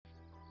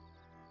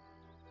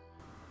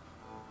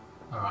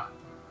Alright.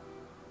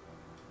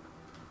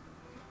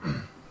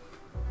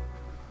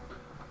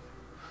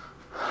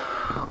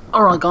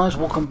 Alright guys,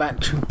 welcome back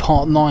to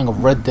part 9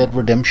 of Red Dead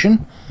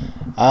Redemption.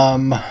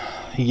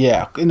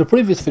 Yeah, in the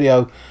previous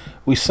video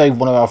we saved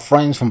one of our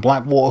friends from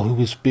Blackwater who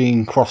was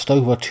being crossed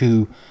over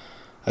to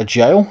a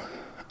jail.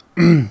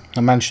 I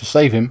managed to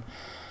save him.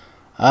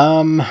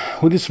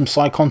 We did some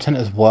side content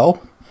as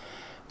well.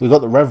 We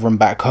got the Reverend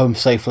back home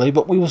safely,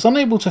 but we was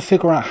unable to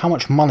figure out how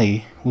much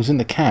money was in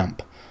the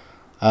camp.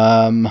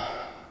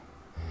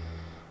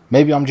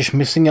 Maybe I'm just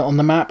missing it on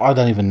the map, I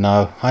don't even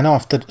know. I know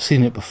I've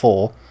seen it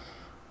before.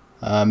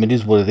 It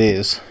is what it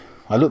is.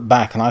 I looked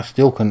back and I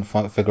still couldn't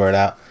figure it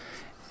out.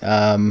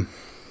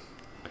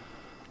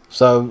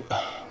 So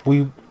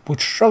we were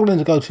struggling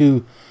to go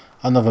to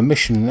another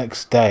mission the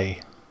next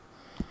day.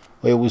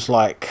 Where it was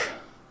like,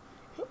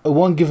 it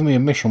wasn't giving me a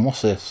mission.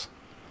 What's this?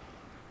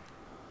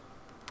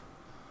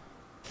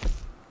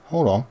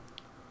 Hold on.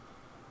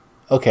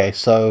 Okay,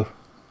 so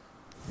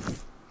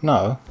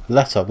no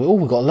letter.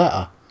 We got a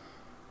letter.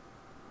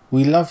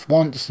 We loved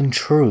once and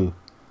true.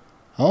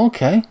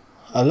 Okay.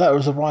 A letter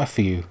has arrived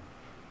for you.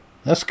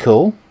 That's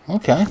cool.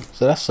 Okay,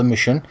 so that's the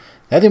mission.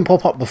 That didn't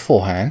pop up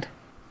beforehand.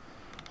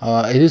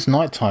 It is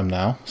night time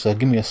now, so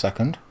give me a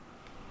second.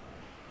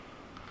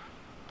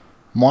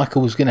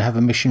 Michael was going to have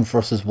a mission for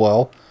us as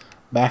well,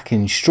 back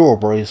in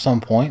Strawberry at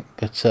some point,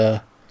 but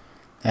it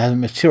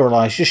hasn't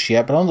materialised just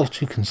yet, but I'm not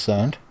too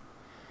concerned.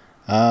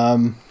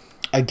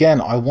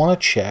 Again, I want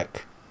to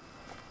check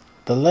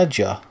the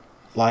ledger,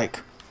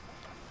 like...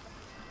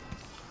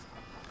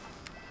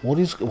 What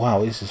is...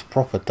 Wow, this is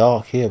proper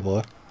dark here,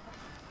 boy.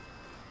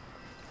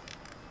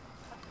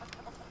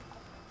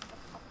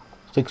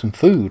 Let's take some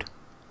food.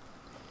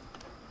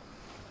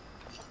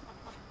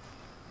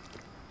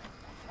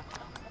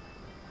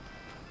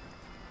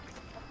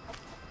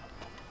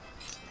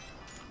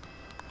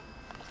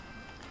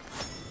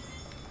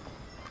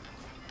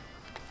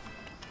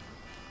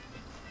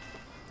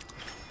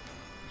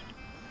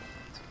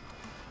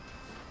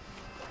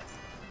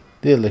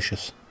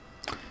 Delicious.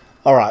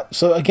 Alright,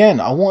 so again,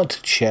 I want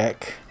to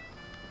check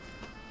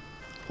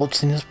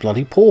what's in this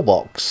bloody poor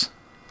box.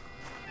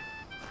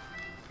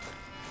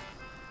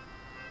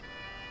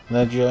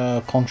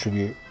 Ledger,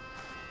 contribute.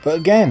 But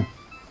again,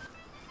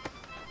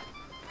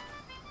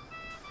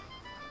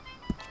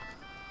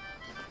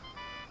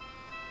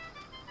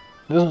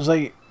 it doesn't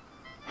say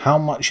how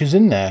much is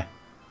in there,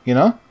 you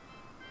know?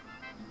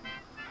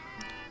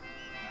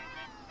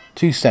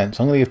 2 cents.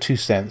 I'm going to give 2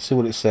 cents, see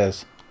what it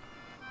says.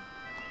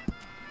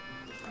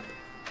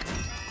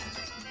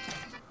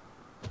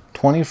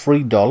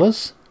 $23?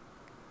 Is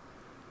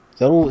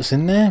that all that's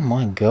in there?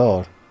 My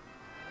God.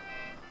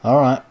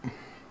 Alright.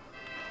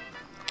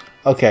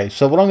 Okay,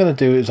 so what I'm going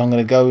to do is I'm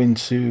going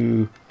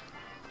to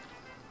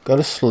go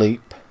to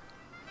sleep.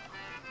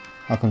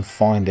 I can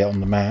find it on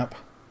the map.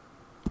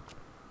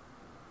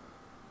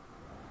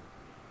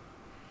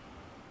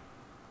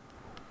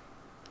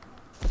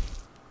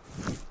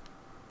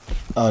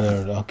 Oh,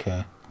 no,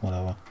 okay.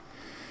 Whatever.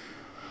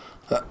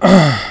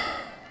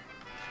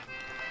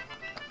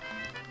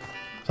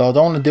 So I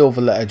don't want to deal with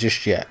the letter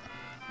just yet.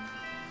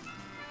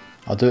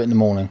 I'll do it in the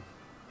morning.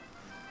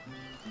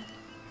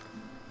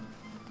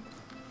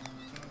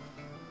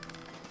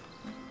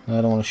 I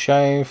don't want to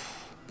shave.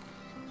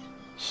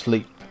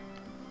 Sleep.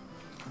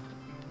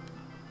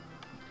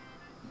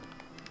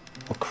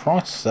 For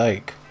Christ's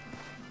sake.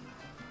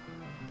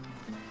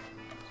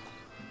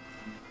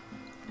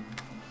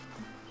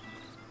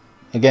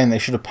 Again, they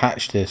should have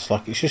patched this.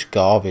 Like, it's just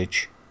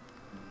garbage.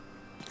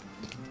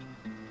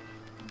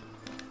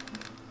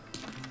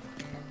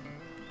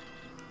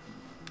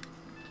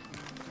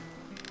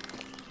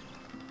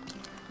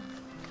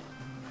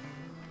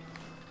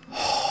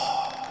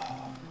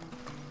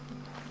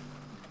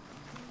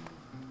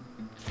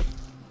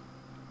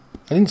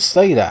 I didn't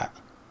say that.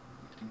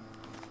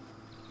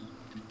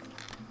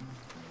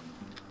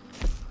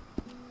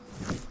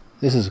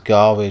 This is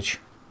garbage.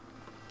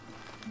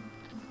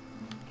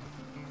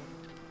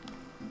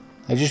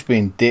 They're just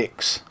being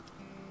dicks.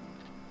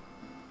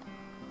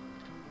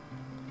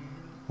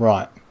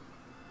 Right.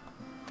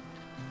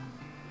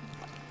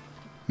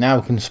 Now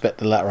we can inspect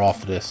the letter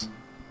after this.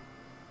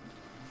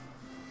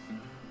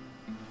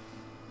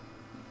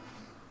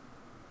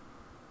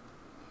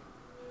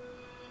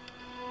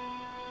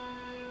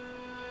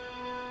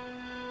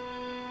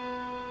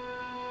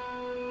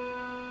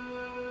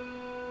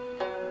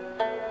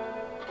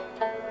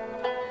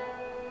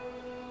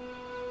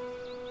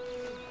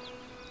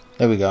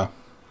 There we go.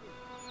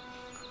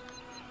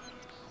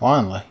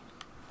 Finally.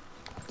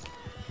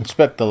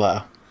 Inspect the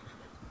letter.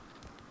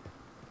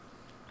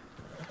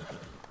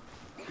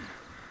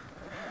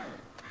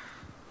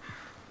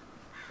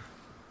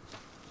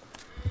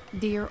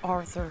 Dear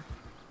Arthur,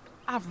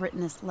 I've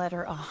written this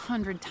letter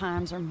 100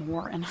 times or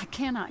more, and I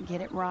cannot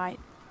get it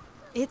right.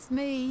 It's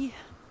me.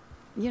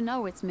 You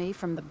know it's me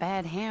from the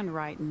bad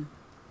handwriting.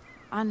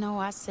 I know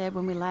I said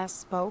when we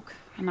last spoke,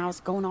 and I was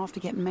going off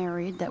to get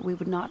married, that we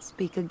would not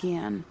speak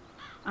again.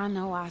 I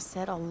know I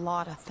said a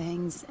lot of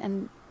things,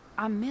 and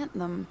I meant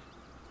them,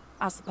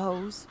 I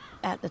suppose,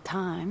 at the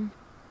time.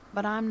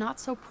 But I'm not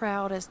so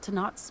proud as to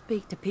not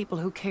speak to people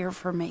who care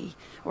for me,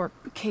 or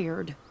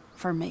cared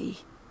for me.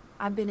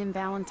 I've been in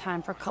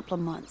Valentine for a couple of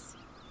months.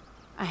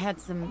 I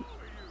had some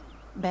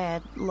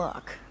bad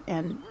luck,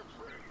 and,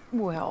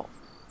 well,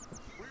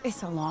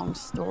 it's a long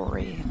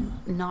story,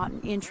 and not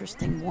an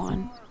interesting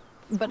one.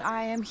 But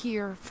I am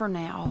here for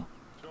now.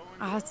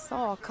 I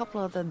saw a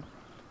couple of the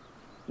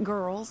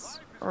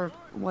girls, or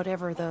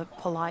whatever the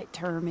polite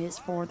term is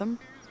for them,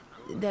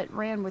 that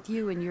ran with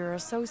you and your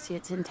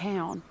associates in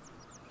town.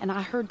 And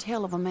I heard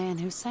tell of a man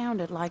who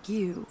sounded like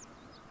you.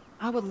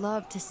 I would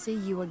love to see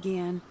you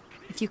again,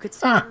 if you could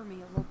spare me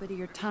a little bit of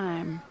your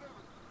time.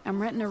 I'm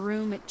renting a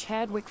room at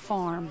Chadwick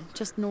Farm,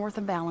 just north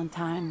of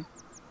Valentine.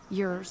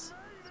 Yours,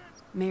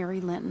 Mary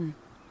Linton.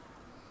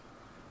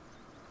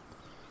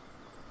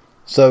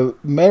 So,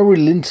 Mary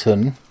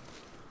Linton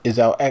is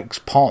our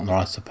ex-partner,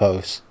 I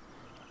suppose.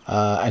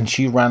 And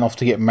she ran off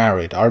to get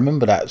married. I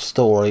remember that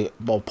story,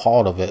 or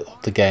part of it,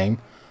 of the game.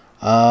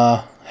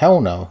 Hell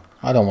no.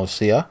 I don't want to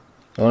see her.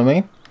 You know what I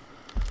mean?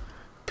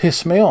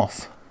 Piss me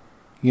off.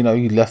 You know,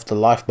 you left the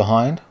life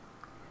behind.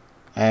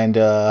 And,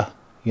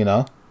 you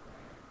know,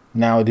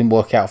 now it didn't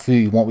work out for you.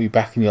 You want me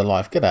back in your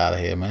life. Get out of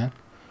here, man.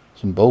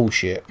 Some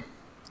bullshit.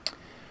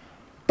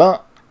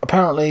 But,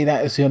 apparently,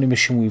 that is the only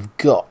mission we've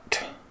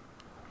got.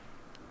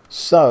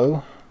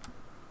 So,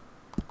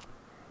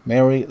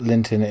 Mary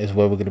Linton is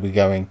where we're going to be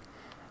going.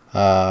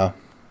 Didn't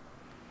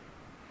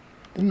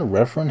the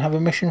Reverend have a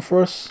mission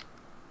for us?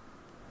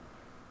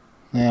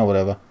 Yeah,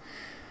 whatever.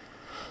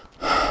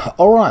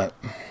 Alright.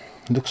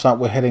 Looks like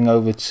we're heading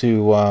over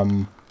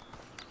to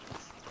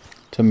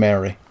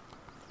Mary.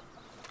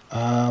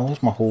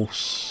 Where's my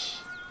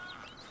horse?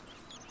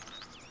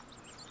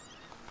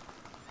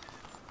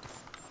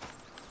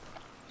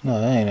 No,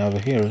 that ain't over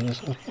here.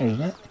 It's over here,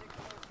 isn't it?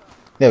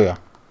 There we are.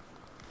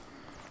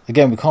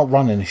 Again, we can't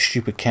run in this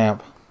stupid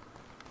camp.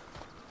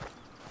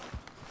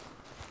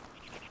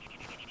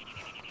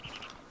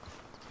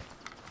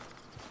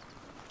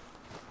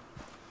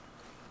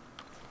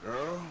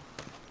 Girl?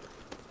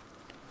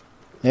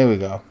 There we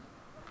go.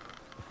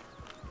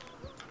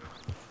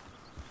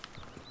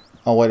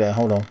 Oh, wait there.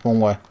 Hold on. Wrong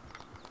way.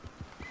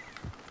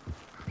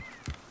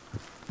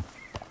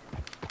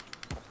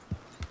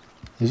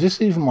 Is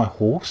this even my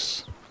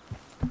horse?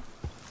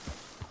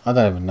 I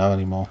don't even know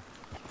anymore.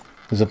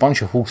 There's a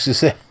bunch of horses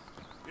there.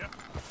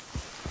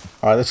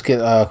 Alright, let's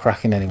get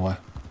cracking anyway.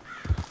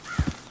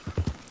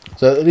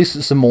 So at least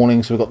it's the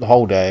morning, so we've got the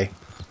whole day.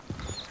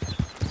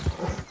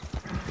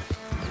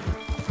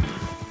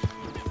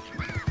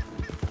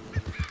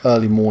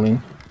 Early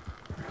morning.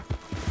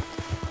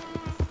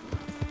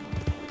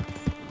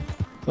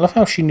 I love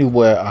how she knew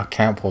where our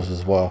camp was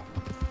as well.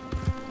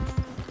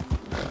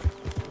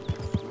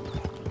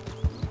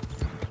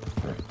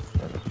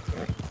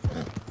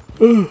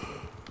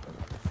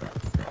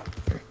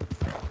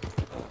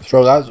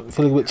 Sorry guys,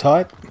 feeling a bit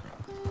tired.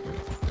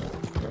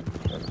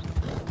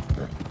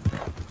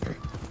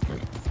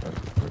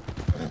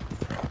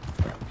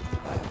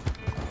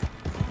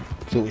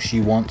 See what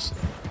she wants.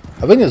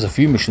 I think there's a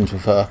few missions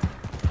with her.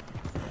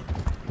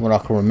 What I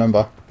can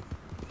remember.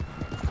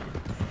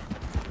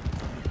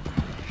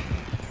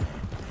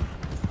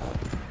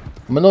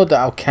 I'm annoyed that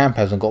our camp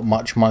hasn't got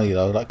much money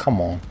though. Like, come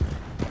on.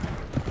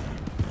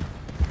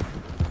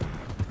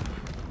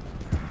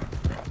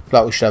 I feel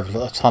like we should have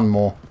a ton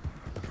more.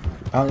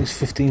 Bounty's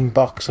 15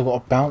 bucks. I've got a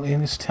bounty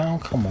in this town?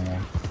 Come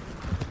on.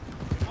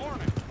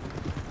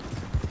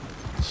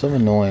 So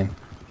annoying.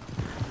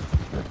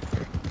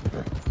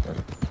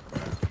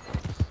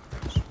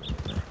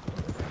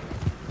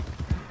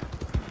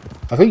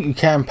 I think you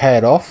can pay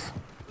it off.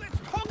 Let's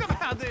talk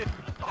about this!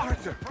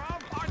 Arthur!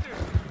 Arthur!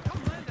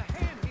 Come lend a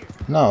hand here!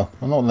 No,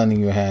 I'm not lending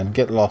you a hand.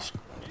 Get lost.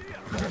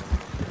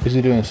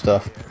 Busy doing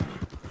stuff.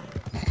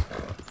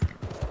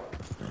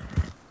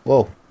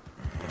 Whoa.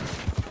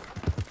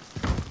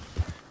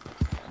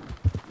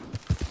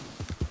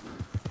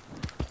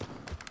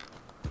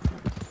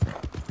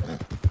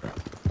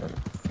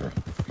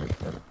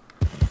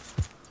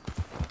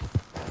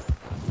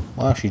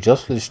 Well, she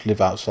just live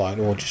outside,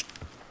 or just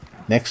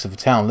next to the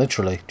town,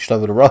 literally, just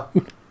over the road.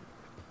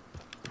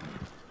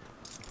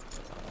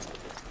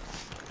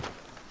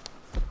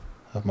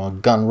 Have my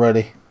gun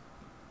ready.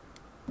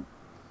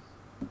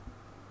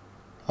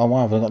 Oh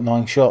wow, I've only got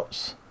 9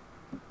 shots.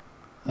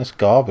 That's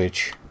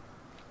garbage.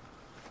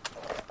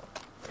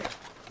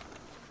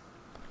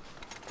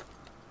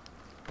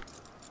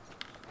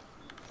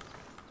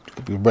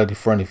 Could be ready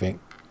for anything.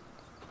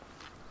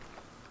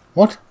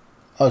 What?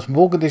 Oh, it's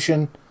Morgue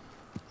Edition.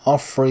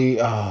 R3.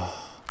 Oh.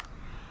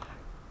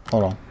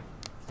 Hold on.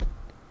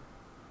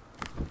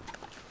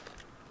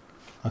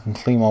 I can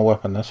clean my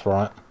weapon, that's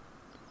right.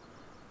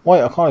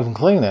 Wait, I can't even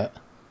clean it.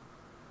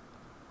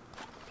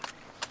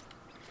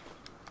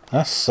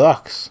 That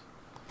sucks.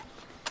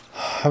 I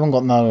haven't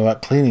got no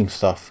about cleaning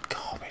stuff.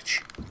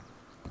 Garbage.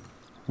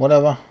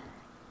 Whatever.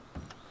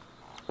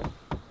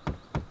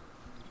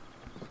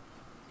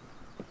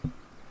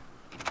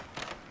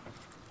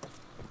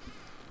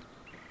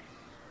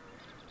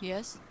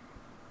 Yes?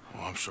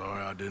 Oh, I'm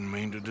sorry, I didn't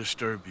mean to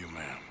disturb you,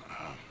 ma'am.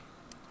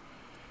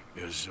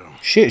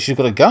 Shit, she's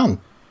got a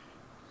gun.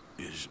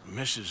 Is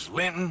Mrs.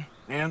 Linton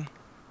in?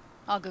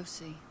 I'll go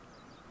see.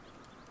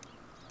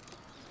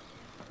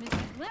 Mrs.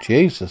 Linton,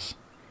 Jesus.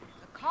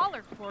 a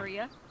collar for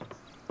you.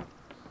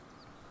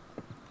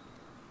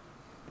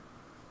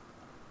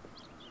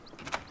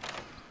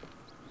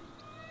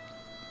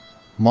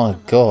 My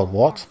God,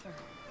 what? Arthur.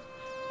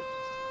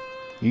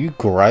 You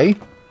grey?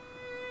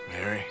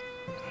 Mary?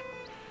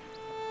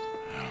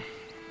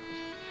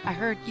 I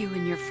heard you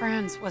and your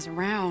friends was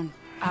around.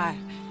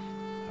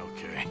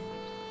 Okay.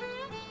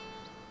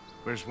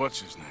 Where's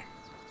what's his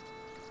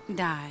name?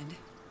 Died.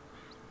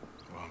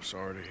 Well, I'm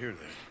sorry to hear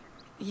that.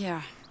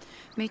 Yeah,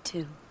 me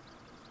too.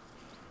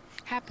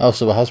 Happened Oh,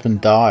 so her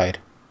husband died.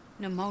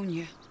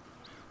 pneumonia.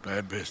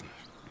 Bad business.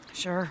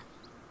 Sure.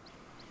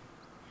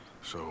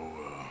 So,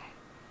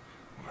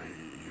 well,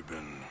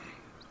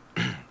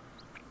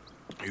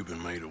 you've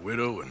been made a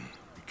widow and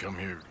you come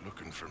here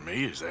looking for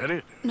me, is that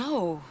it?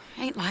 No,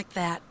 ain't like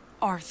that,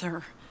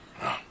 Arthur.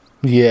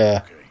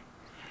 Yeah, Okay.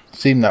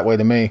 seemed that way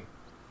to me.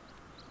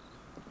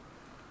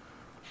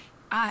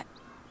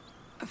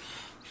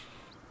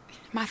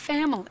 My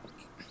family.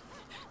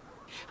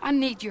 I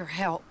need your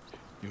help.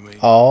 You mean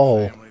Oh.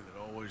 the family that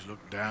always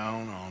looked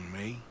down on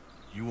me?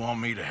 You want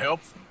me to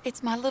help them?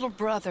 It's my little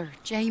brother,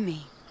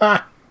 Jamie.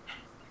 Ah,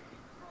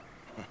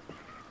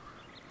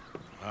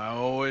 I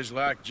always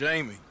liked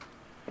Jamie,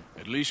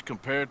 at least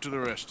compared to the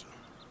rest of them.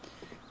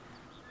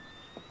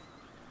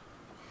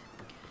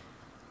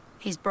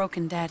 He's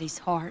broken Daddy's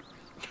heart.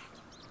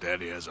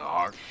 Daddy has a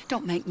heart,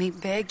 Don't make me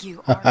beg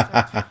you,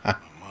 Arthur. my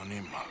money,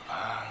 my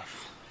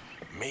life,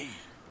 me.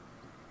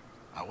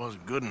 I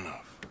wasn't good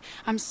enough.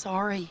 I'm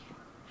sorry.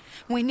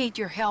 We need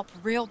your help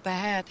real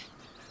bad.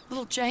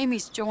 Little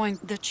Jamie's joined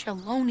the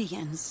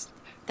Chelonians,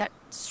 that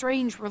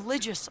strange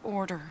religious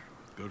order.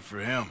 Good for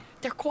him.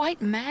 They're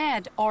quite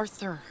mad,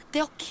 Arthur.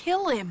 They'll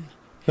kill him.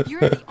 You're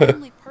the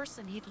only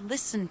person he'd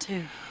listen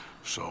to.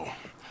 So,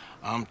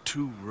 I'm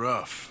too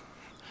rough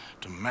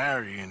to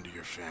marry into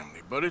your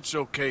family, but it's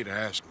okay to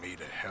ask me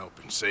to help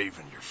in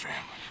saving your family.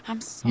 I'm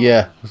sorry.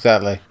 yeah,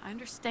 exactly. I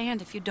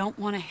understand if you don't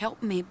want to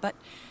help me, but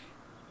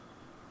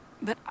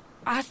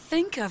I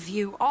think of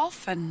you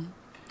often.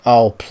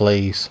 Oh,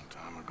 please.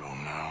 Time ago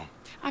now.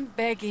 I'm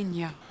begging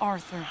you,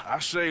 Arthur. I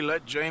say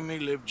let Jamie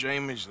live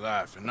Jamie's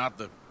life and not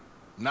the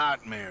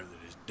nightmare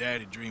that his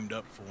daddy dreamed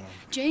up for him.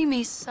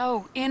 Jamie's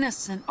so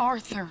innocent,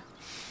 Arthur.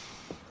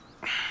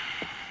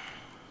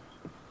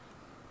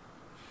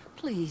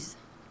 Please,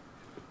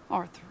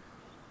 Arthur.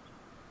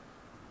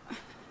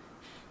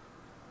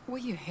 Will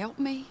you help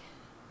me?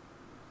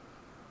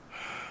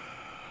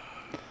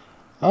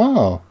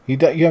 Oh, you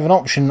have an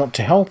option not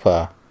to help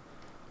her.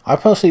 I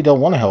personally don't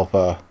want to help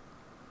her.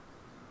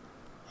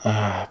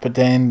 But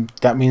then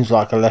that means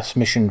like a less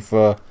mission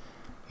for,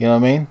 you know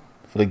what I mean?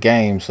 For the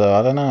game, so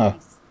I don't know.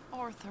 Please,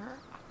 Arthur.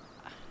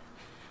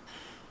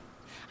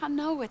 I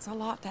know it's a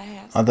lot to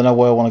ask. I don't know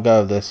where I want to go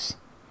with this.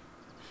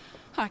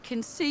 I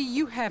can see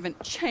you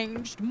haven't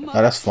changed much.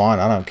 Oh, that's fine,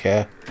 I don't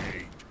care.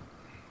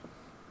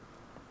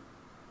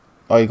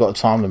 Oh, you got a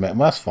time limit.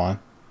 Well, that's fine.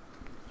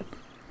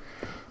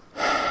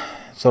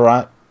 It's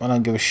alright. I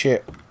don't give a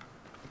shit.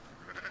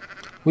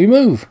 We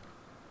move.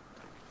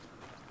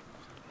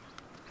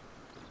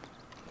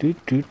 Do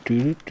do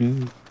do do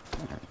do.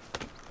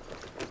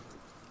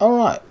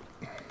 Alright.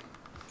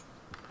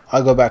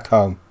 I go back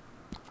home.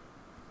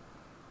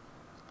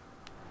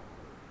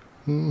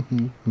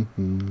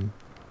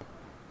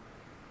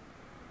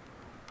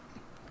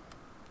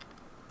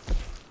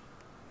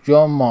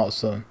 John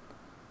Martson.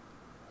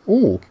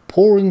 Ooh,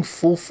 pouring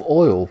forth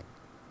oil.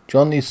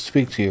 John needs to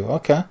speak to you.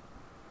 Okay.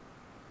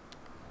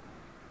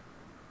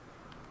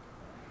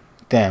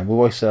 Damn, we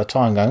wasted our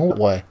time going all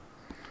the way.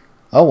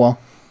 Oh well.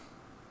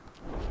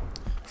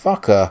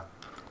 Fuck her.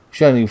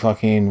 She only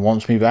fucking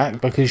wants me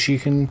back because she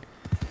can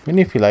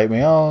manipulate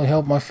me. Oh,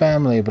 help my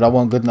family, but I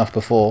wasn't good enough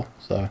before,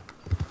 so.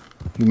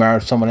 You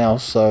married someone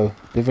else, so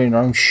live in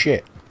your own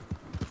shit.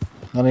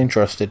 Not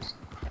interested.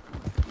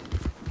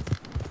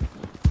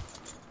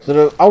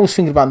 So I was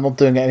thinking about not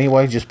doing it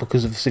anyway, just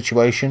because of the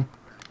situation.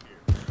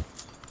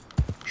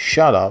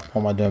 Shut up.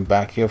 What am I doing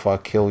back here if I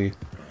kill you?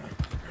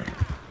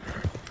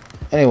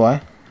 Anyway.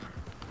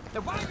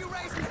 Then why are you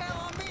raising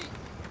hell on me?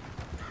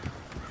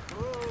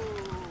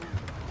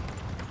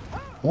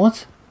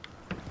 What?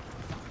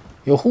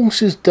 Your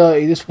horse is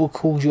dirty. This will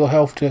cause your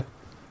health to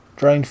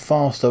drain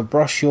faster.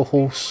 Brush your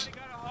horse.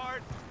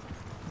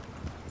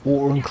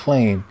 Water and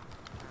clean.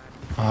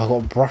 Oh, I've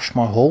got to brush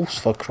my horse,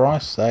 for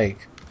Christ's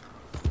sake.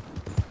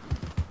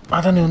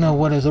 I don't even know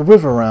where there's a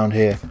river around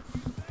here.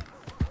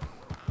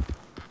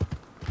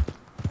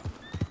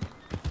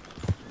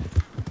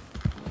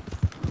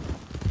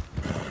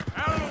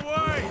 Out of the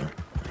way!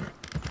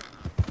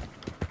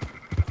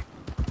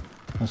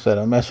 I said,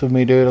 don't mess with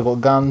me, dude. I've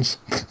got guns.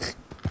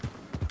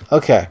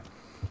 Okay.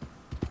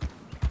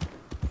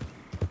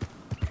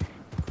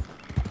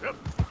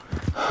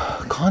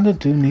 Kinda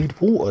do need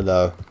water,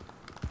 though.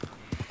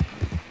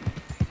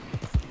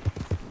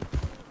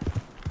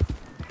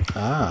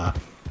 Ah.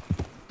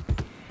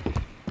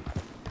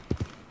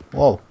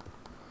 Whoa.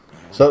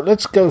 So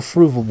let's go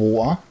through the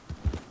water.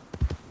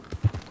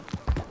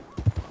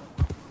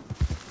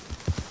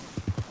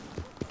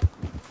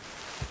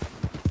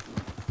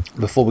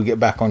 Before we get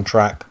back on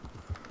track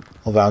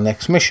of our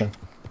next mission.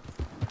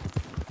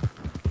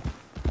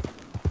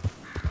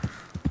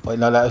 Wait,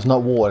 no, that is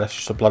not water, that's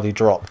just a bloody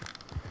drop.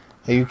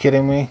 Are you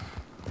kidding me?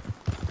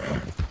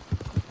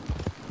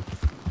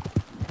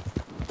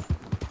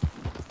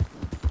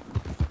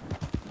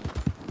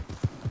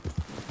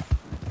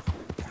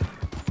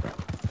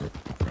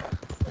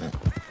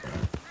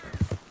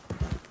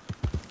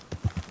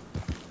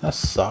 That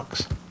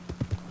sucks.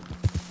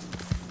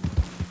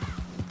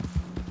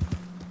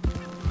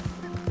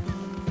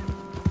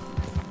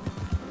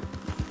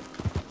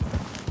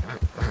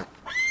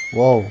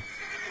 Whoa.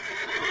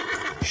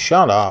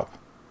 Shut up.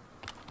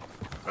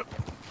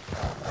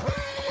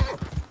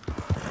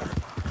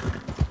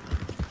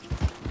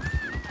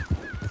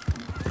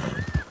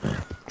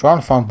 Trying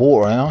to find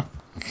water, ain't I?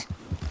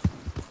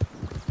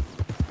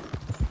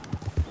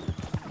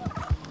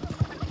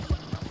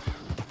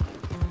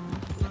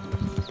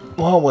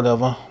 Well,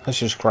 whatever. Let's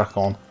just crack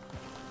on.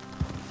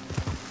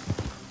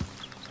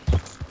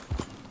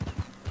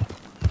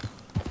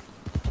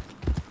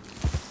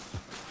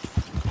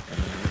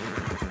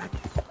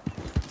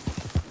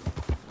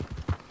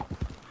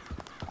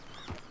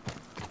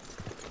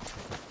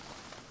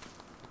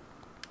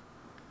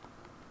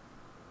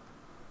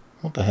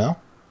 What the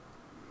hell?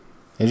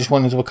 They just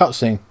went into a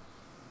cutscene.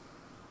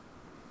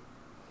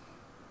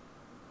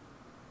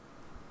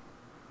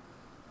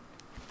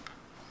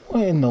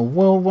 What in the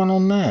world went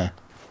on there?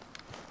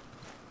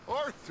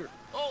 Arthur!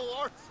 Oh,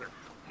 Arthur!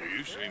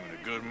 You seem in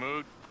a good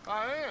mood.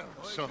 I am,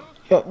 son.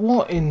 Yeah,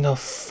 what in the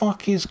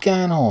fuck is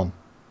going on?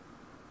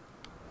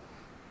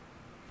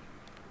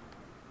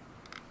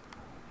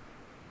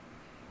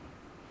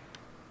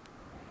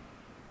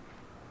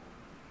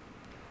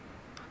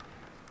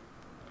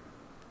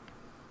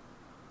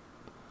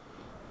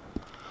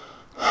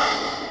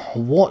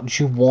 What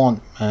do you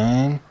want,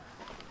 man?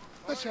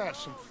 Let's have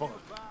some fun.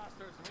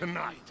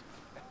 Tonight.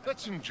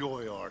 Let's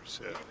enjoy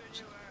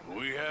ourselves.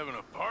 We having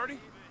a party?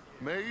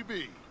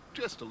 Maybe.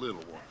 Just a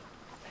little one.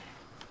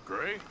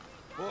 Great.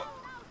 What?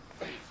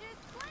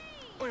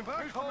 We're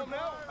back home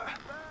now.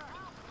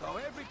 So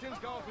everything's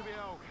going to be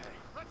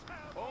okay.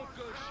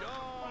 Uncle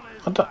Sean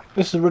is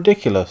This is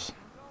ridiculous.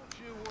 Don't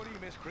you worry,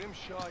 Miss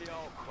Grimshaw, you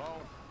old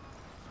crone.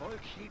 I'll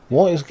keep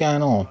What is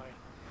going on?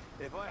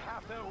 if I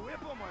have to whip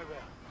on my belt.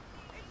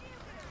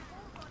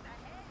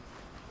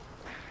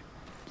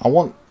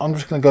 I'm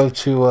just gonna go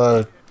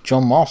to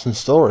John Marston's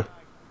story.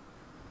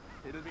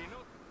 It'll be no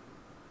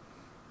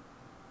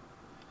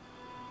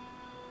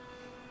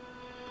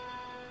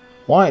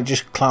Why it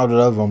just clouded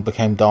over and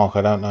became dark,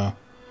 I don't know.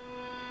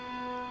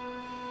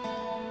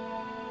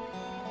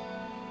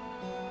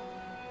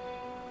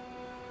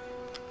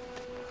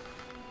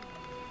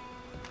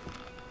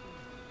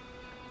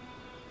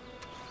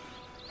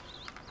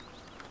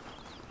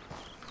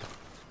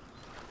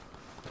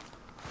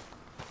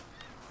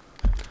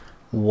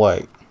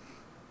 Wait.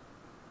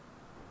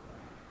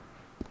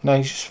 No,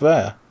 he's just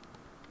there.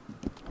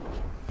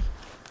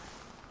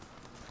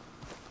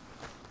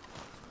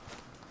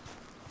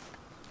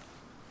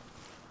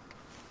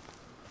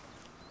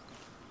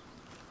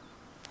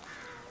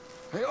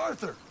 Hey,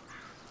 Arthur!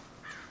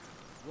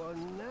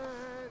 One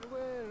night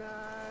when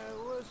I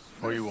was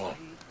What do you want?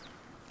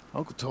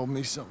 Uncle told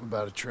me something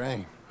about a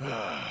train.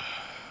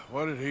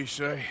 What did he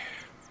say?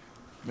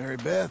 Mary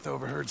Beth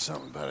overheard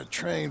something about a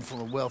train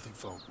full of wealthy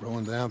folk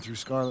rolling down through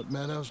Scarlet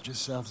Meadows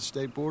just south of the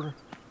state border.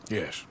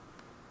 Yes.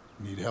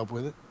 Need help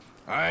with it?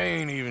 I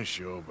ain't even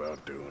sure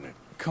about doing it.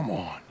 Come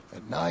on.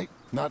 At night,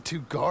 not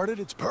too guarded,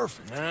 it's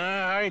perfect. Nah,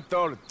 I ain't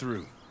thought it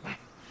through.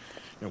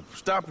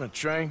 Stopping a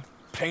train,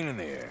 pain in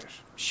the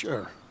ass.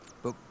 Sure.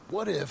 But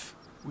what if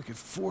we could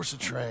force a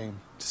train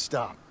to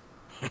stop?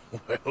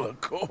 Well,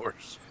 of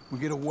course. We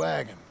get a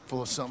wagon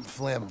full of something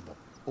flammable.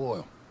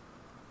 Oil.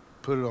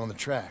 Put it on the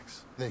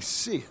tracks. They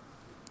see it.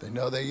 They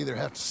know they either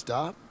have to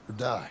stop or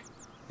die.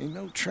 Ain't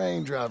no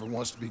train driver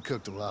wants to be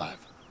cooked alive.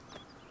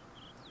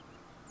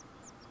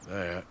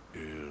 That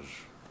is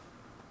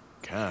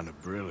kind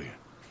of brilliant.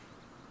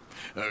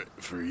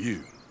 For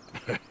you.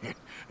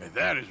 And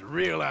that is a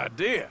real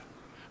idea.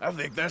 I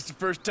think that's the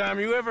first time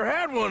you ever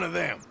had one of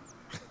them.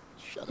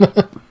 Shut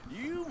up.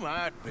 You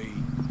might be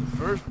the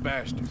first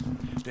bastard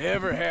to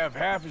ever have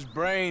half his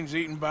brains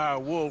eaten by a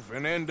wolf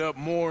and end up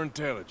more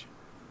intelligent.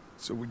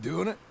 So we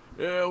doing it?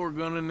 Yeah, we're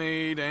gonna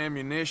need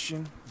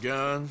ammunition,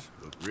 guns,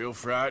 look real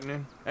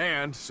frightening,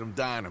 and some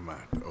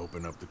dynamite to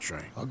open up the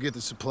train. I'll get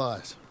the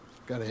supplies.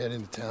 Gotta head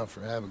into town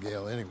for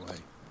Abigail anyway.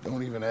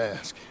 Don't even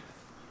ask.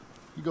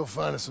 You go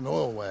find us an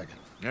oil wagon.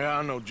 Yeah,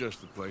 I know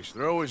just the place.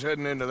 They're always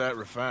heading into that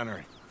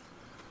refinery.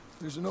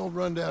 There's an old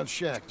rundown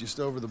shack just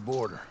over the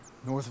border,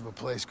 north of a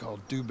place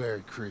called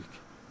Dewberry Creek.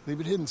 Leave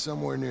it hidden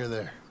somewhere near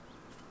there.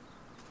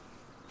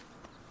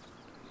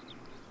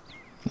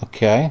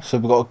 Okay, so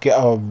we've got to get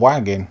a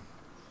wagon.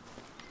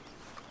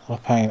 What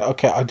a pain.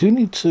 Okay, I do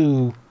need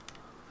to...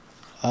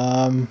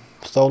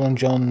 Stolen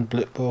John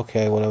Blip.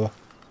 Okay, whatever.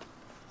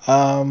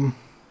 Oh,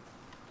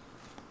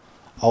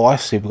 I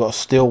see. We've got to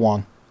steal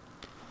one.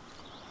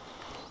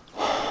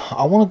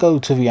 I want to go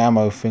to the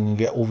ammo thing and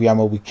get all the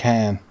ammo we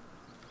can.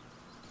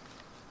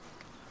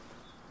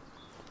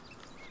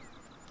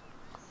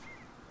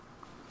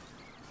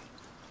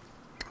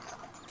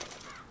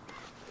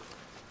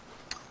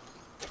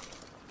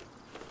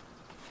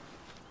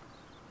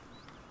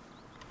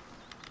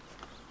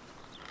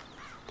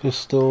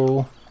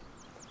 Pistol.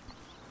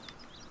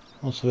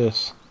 What's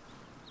this?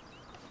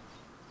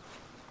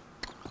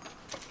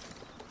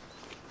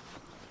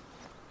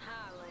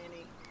 Hi,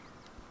 Lenny.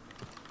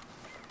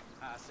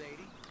 Hi,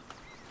 Sadie.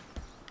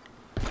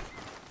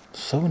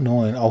 So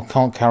annoying. I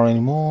can't carry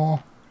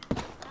anymore.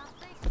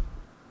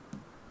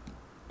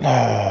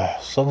 Ah,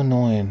 so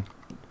annoying.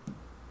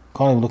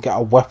 Can't even look at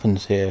our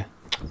weapons here.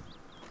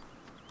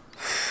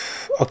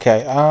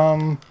 Okay,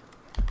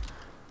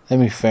 let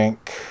me think.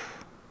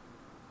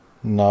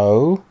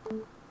 No.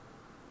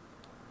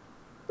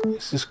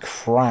 This is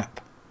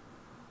crap.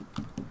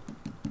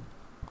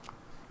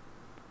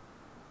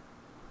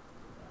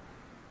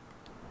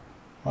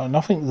 Right,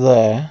 nothing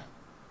there.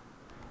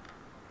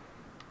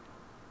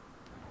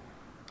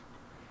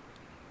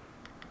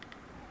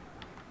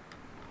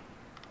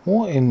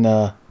 What in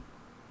the...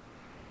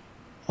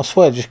 I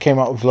swear it just came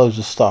out with loads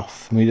of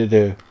stuff for me to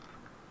do.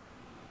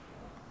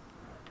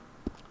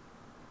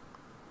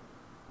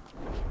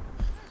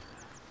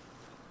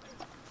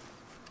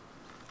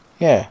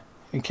 Yeah,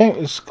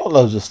 it's got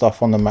loads of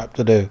stuff on the map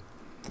to do.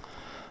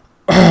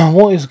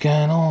 What is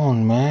going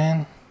on,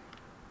 man?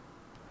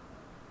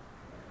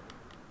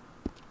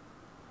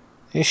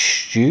 It's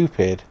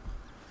stupid.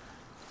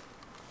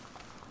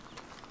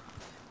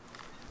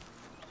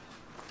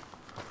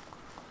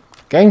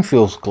 Game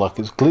feels like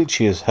it's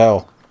glitchy as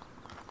hell.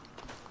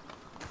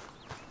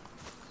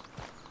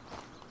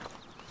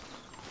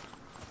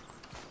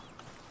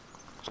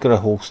 Let's get a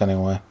horse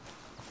anyway.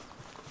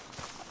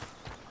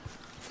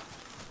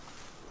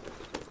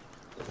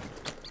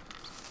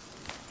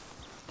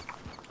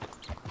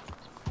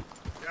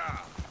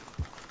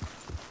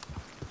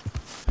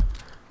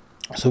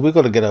 So we've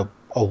got to get a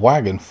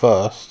wagon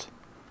first.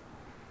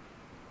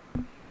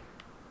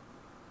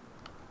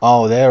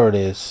 Oh, there it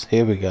is.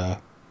 Here we go.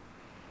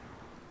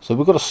 So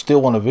we've got to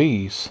steal one of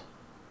these.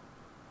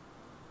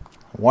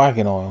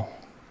 Wagon oil.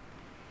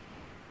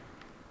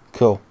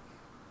 Cool.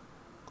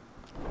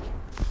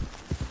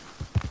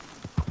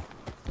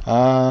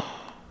 Yeah,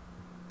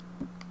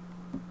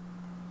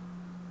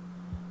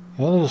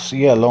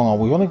 long on.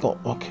 We only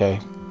got... Okay.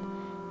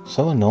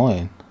 So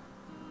annoying.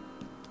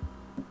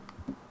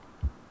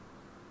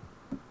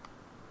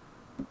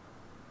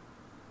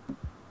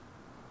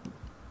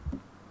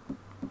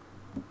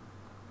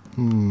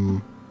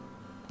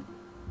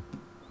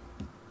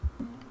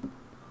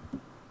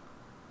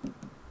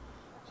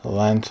 The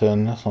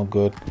lantern, that's not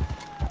good.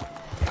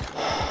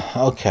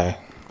 Okay.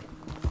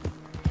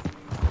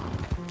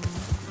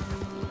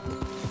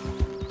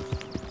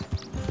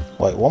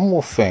 Wait, one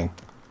more thing.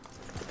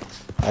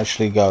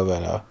 Actually go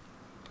better.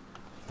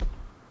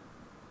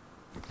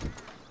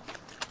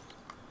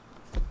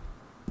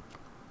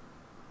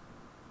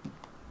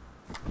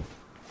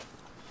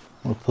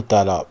 We'll put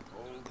that up.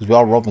 Because we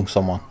are robbing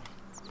someone.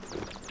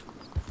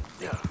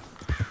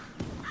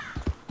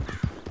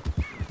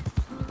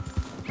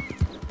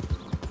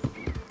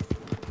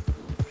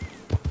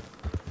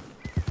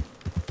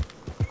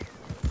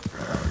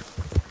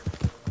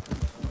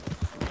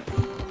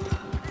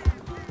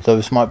 So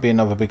this might be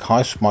another big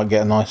heist. Might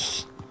get a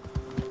nice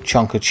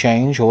chunk of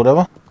change or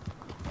whatever.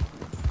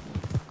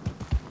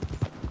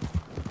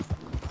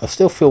 I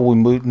still feel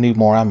we need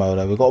more ammo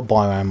though. We've got to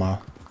buy ammo.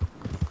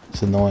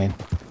 It's annoying.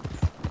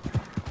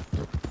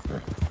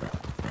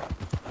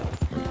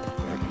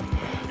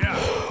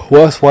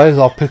 Worst way is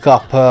I'll pick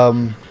up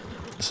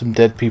some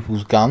dead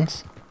people's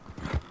guns.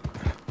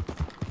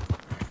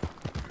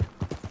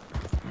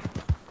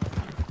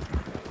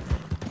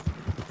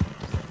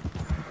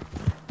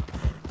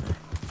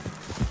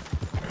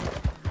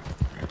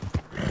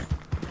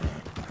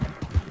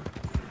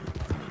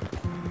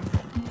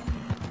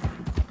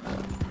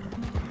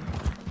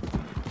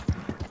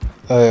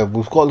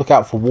 We've got to look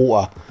out for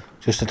water,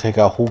 just to take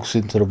our horse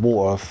into the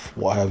water,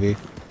 what have you,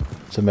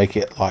 to make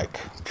it like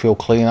feel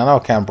clean. I know I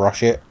can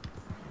brush it.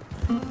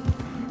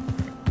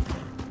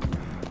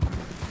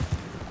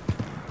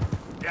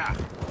 Yeah.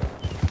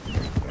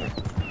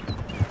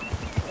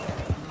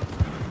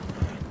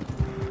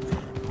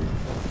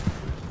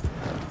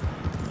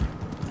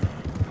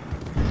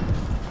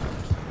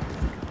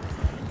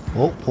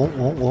 Whoa.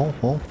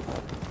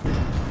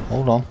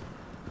 Hold on.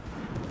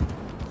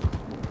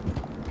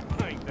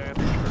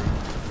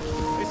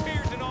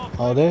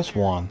 Oh, there's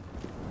one.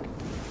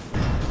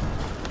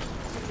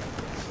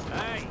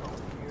 Hey,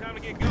 time to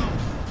get going.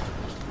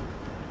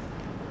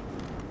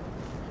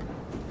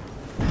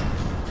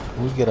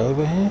 Can we get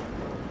over here?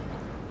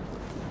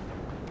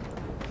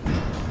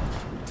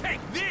 Take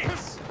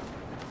this!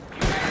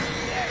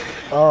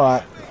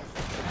 Alright.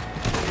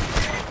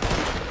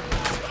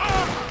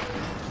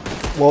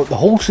 Well, the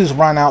horses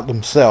ran out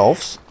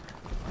themselves.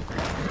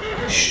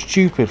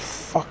 Stupid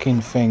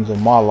fucking things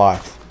in my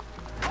life.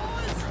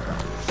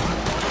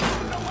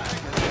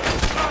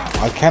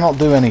 I cannot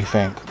do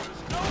anything.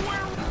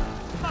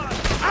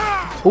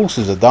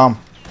 Horses are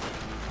dumb.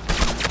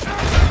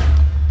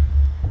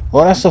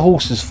 Well, that's the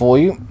horses for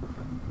you.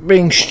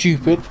 Being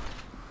stupid.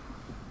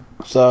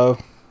 So,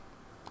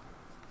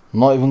 I'm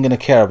not even going to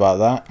care about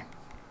that.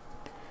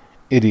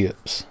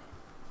 Idiots.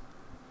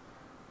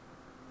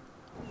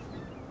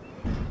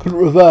 Couldn't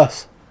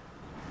reverse.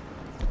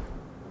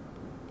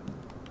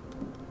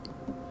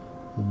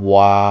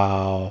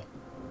 Wow.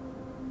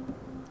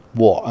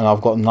 What? And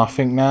I've got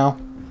nothing now?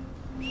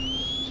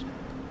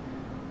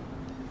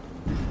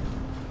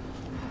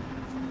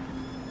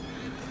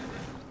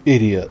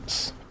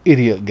 Idiots.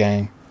 Idiot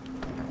game.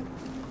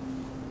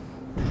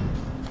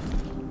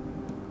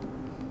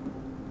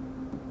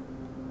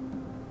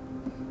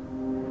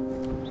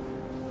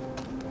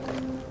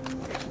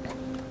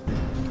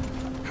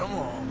 Come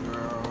on,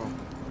 girl.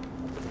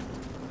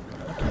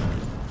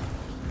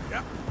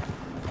 Yeah.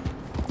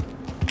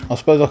 I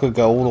suppose I could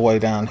go all the way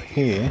down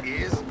here.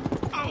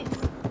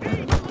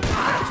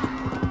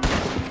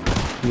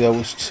 There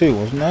was two,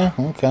 wasn't there?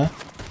 Okay.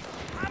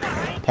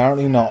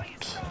 Apparently not.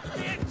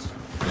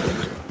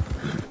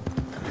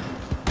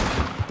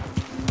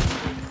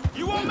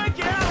 You won't make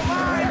it out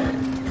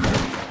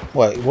alive.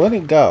 Wait, where'd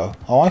it go?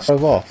 Oh, I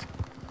drove off.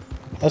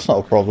 That's not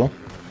a problem.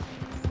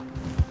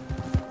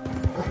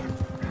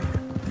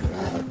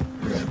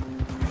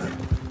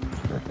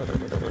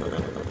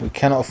 We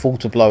cannot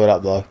afford to blow it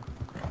up though.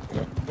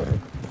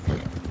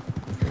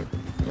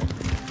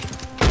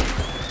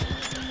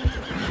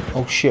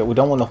 Oh shit, we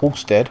don't want the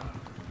horse dead.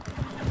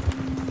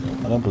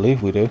 I don't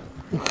believe we do.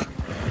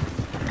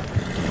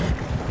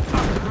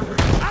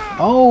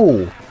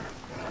 Oh!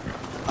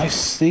 I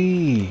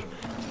see.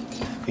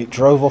 It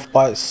drove off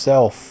by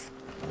itself.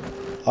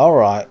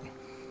 Alright.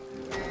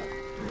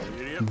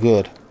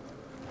 Good.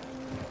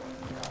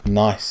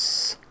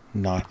 Nice.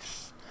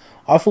 Nice.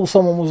 I thought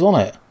someone was on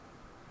it.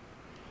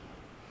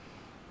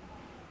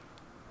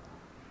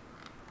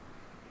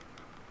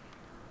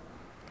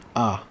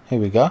 Ah, here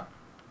we go.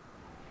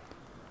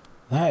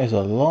 That is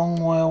a long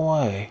way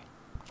away.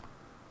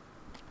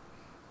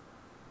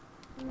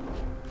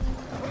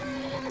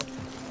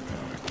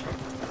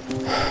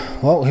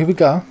 Well, here we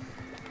go.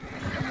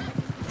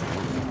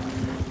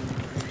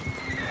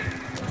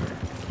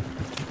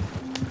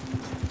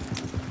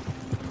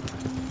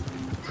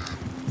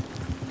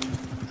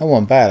 That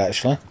wasn't bad,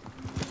 actually.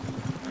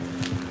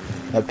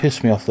 That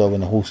pissed me off, though, when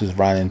the horses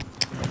ran in.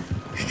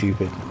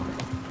 Stupid.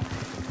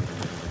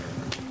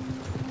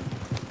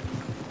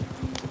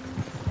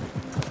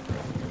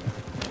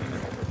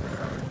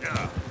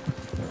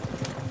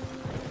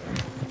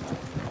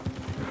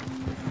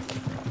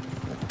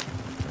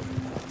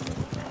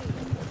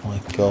 My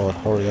God,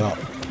 hurry up.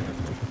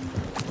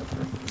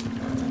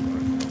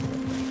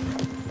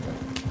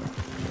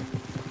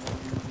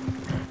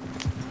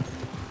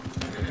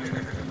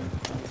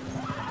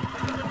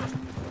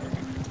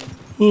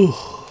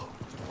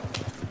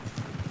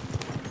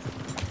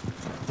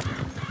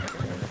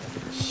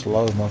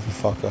 Slow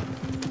motherfucker.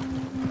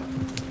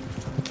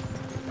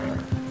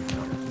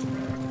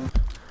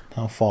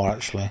 How far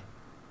actually?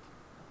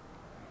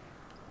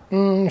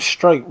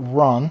 Straight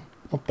run.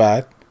 Not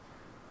bad.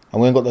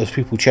 And we ain't got those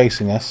people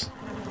chasing us.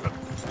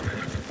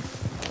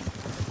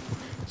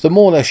 So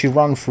more or less you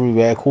run through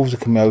there, cause a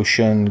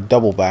commotion,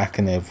 double back,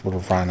 and they would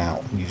have ran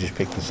out and you just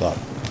picked us up.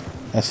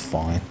 That's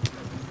fine.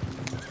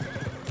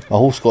 My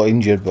horse got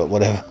injured, but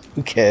whatever.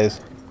 Who cares?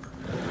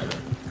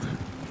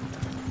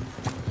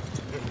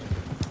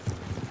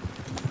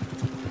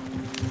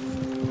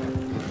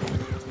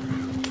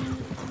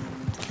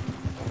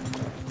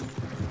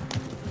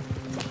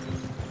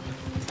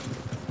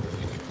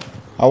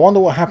 I wonder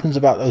what happens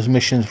about those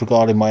missions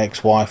regarding my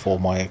ex-wife or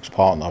my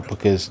ex-partner,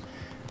 because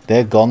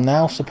they're gone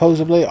now,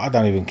 supposedly. I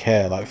don't even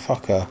care. Like,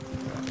 fuck her.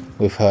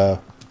 With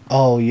her,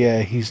 oh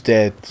yeah, he's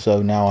dead,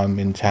 so now I'm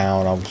in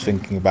town, I was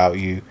thinking about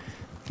you.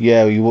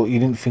 Yeah, you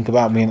didn't think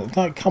about me.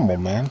 Like, come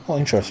on, man. Not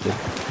interested.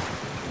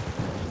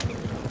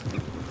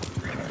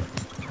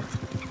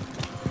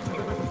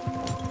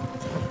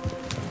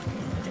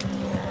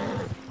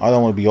 I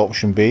don't want to be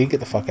option B. Get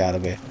the fuck out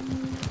of here.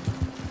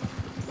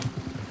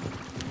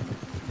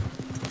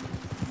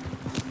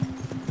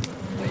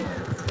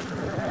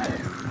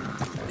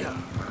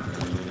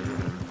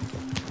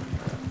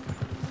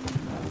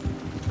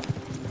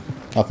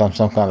 Like I'm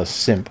some kind of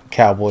simp.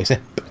 Cowboy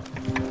simp.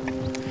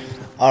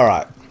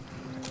 Alright.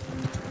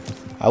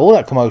 All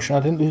that commotion, I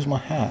didn't lose my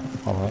hat.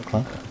 Alright,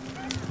 Clint.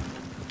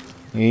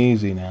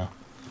 Easy now.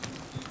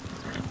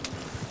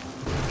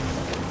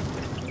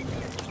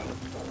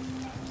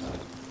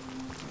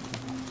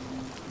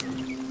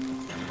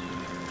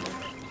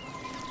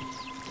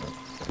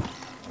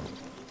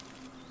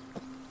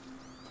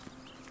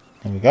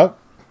 There we go.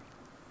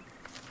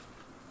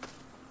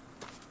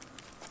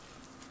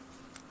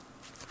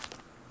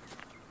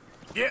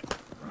 Yeah.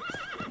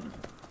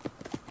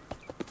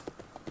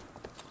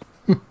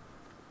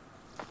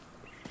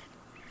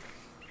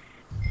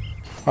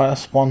 Alright,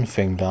 that's one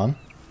thing done.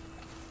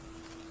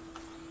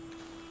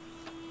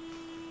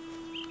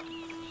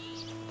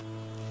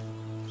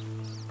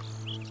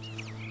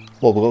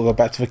 What, we've got to go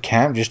back to the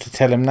camp just to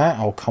tell him that?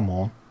 Oh, come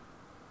on.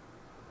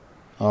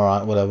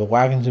 Alright, whatever.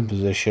 Wagon's in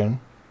position.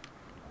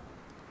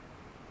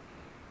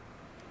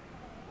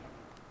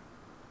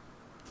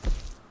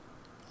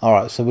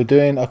 Alright, so we're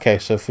doing... Okay,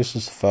 so if this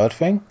is the third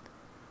thing.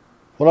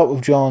 What up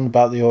with John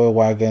about the oil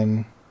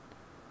wagon?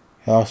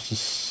 He asked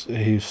us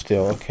who's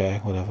still... Okay,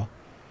 whatever.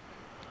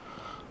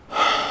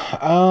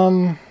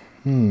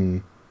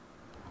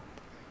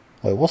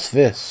 Wait, what's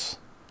this?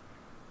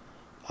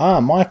 Ah,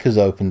 Mike has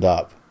opened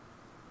up.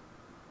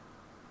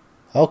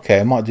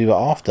 Okay, I might do that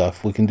after,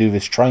 if we can do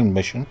this train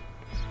mission.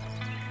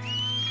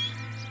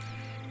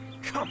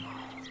 Come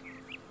on.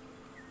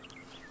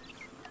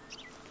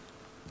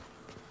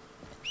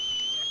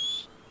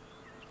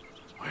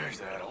 Where's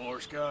that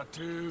horse got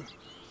to?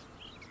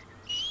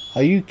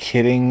 Are you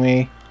kidding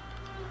me?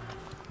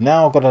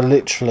 Now I've got to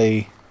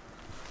literally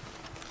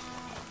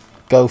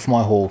go for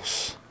my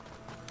horse.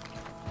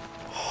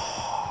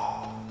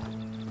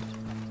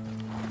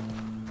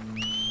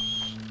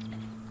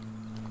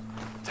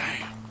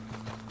 Damn.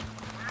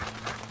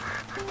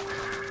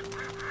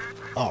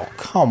 Oh,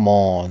 come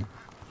on.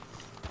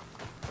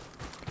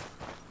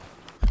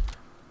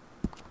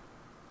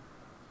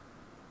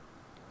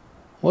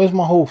 Where's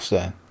my horse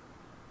then?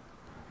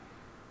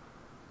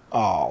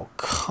 Oh,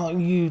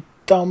 can't you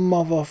dumb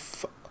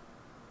motherfucker.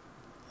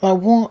 Like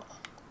what?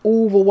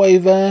 All the way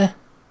there?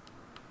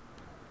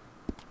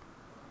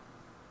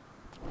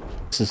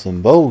 This is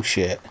some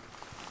bullshit.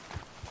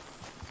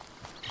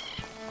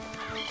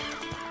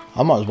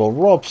 I might as well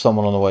rob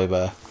someone on the way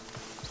there.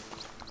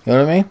 You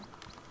know what I mean?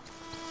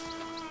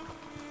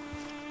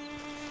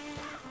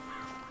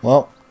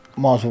 Well,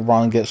 might as well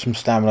run and get some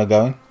stamina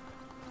going.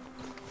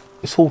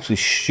 This horse is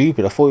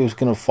stupid. I thought he was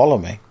going to follow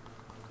me.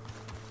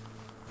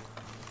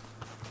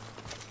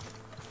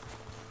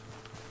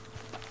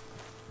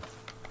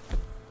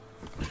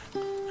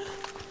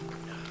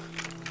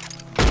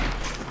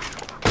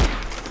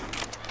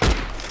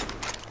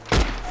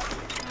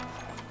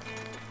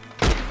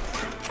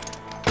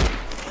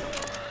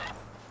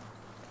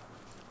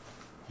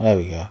 There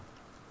we go.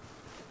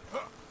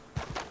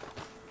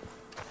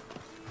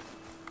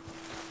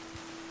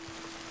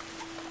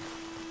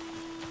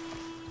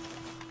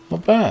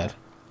 Not bad.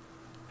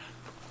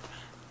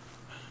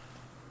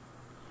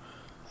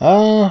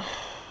 Have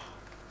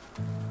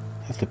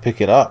to pick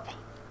it up.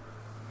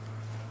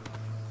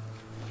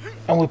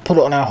 And we put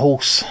it on our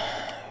horse.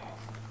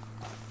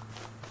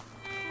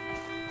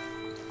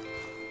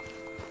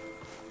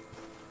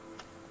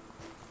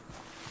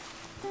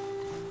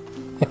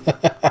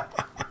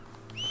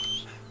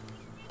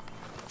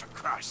 For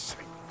Christ's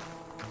sake.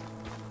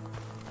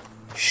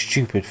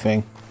 Stupid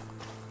thing.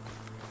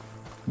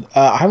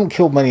 I haven't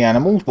killed many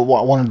animals, but what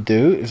I want to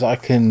do is I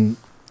can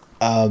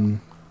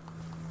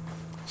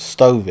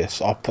stow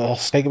this. I'll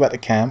take it back to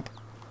camp.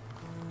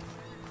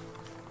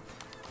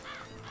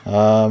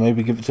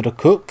 Maybe give it to the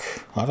cook.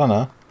 I don't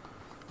know.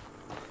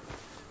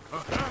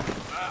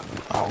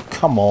 Oh,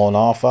 come on,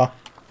 Arthur.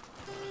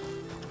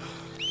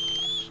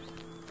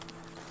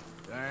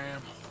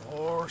 Damn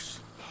horse.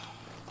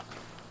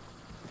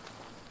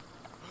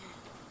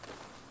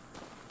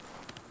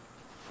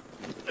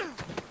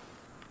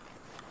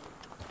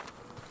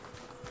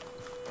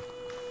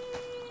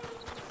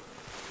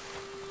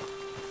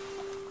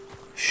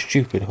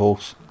 Stupid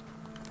horse.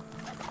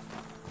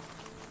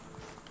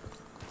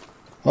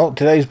 Well,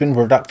 today's been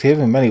productive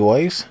in many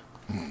ways.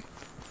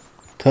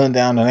 Turned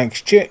down an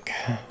ex-chick.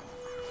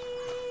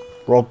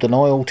 Robbed an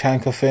oil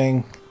tanker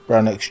thing for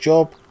our next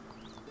job.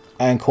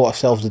 And caught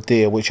ourselves a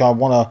deer, which I'm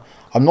not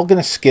going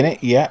to skin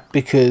it yet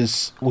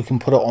because we can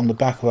put it on the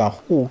back of our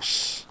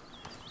horse.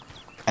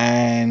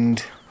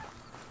 And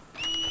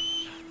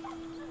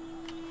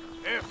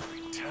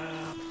Every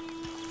time.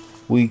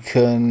 we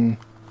can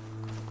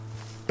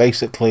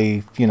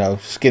basically, you know,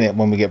 skin it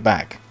when we get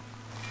back.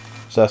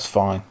 So that's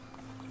fine.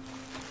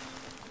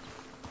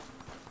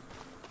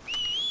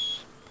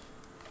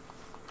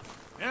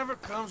 Never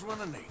comes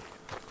when I need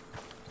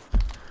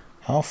it.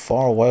 How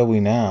far away are we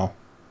now?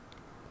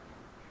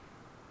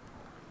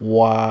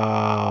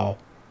 Wow.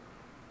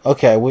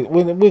 Okay,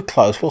 we're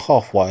close. We're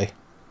halfway.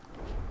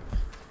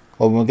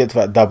 Well, when we get to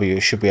that W,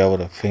 it should be able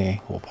to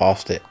thingy or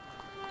past it.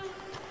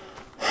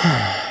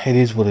 It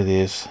is what it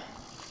is.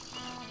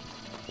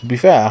 To be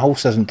fair, our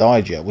horse hasn't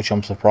died yet, which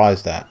I'm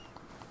surprised at.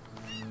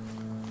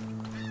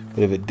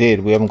 But if it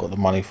did, we haven't got the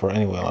money for it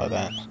anyway like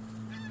that.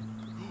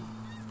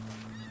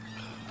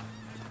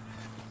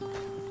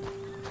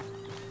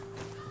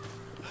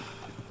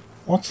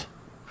 What?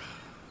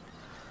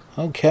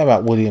 I don't care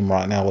about William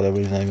right now, whatever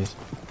his name is.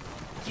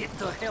 Get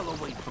the hell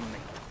away from me.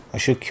 I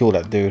should kill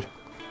that dude.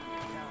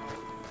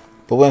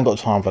 But we ain't got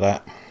time for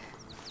that.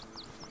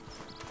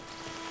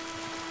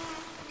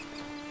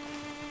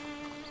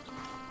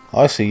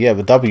 I see, yeah,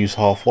 the W's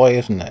halfway,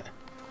 isn't it?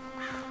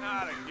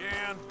 Not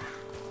again.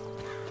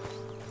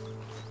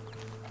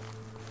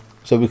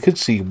 So we could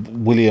see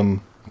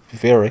William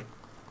Fury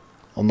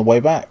on the way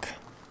back.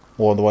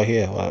 Or on the way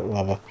here,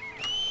 rather.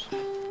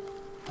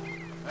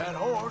 That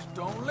horse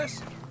don't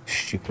listen.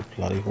 Stupid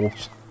bloody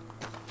horse.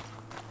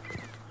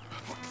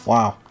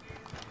 Wow.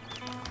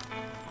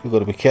 We've got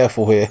to be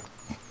careful here.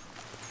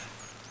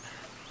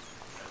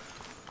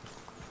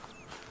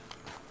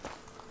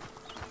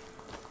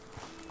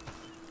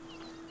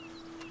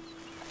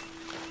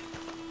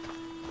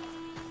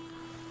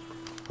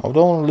 I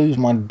don't want to lose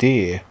my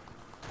deer.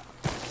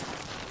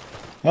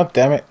 God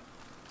damn it.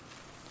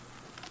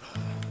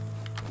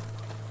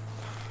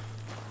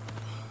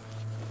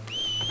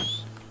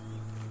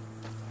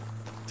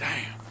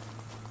 Damn.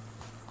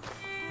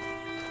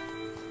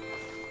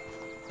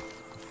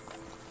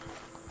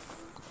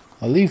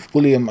 I'll leave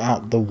William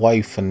out the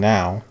way for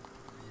now.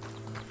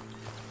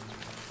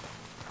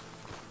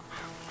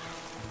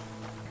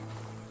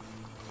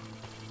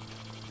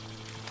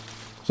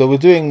 So we're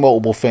doing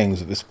multiple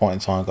things at this point in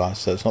time, guys,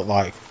 so it's not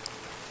like,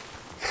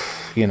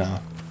 you know,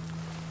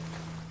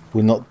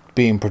 we're not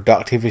being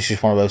productive. It's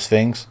just one of those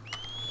things.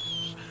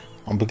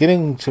 I'm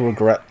beginning to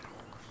regret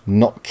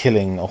not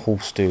killing a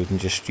horse dude and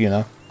just, you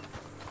know.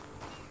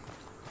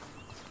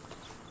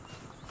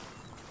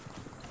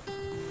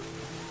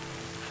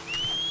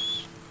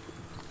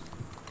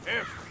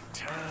 Every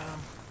time.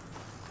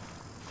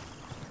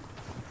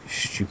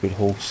 Stupid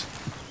horse.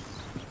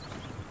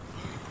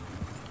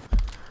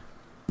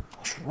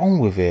 What's wrong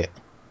with it?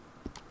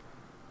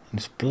 And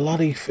it's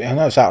bloody... I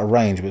know it's out of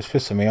range, but it's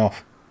pissing me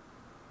off.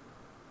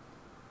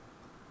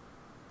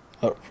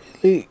 Like,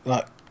 really?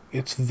 Like,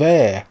 it's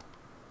there.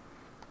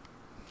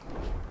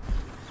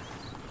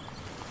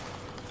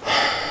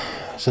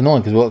 It's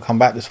annoying because we've got to come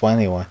back this way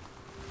anyway.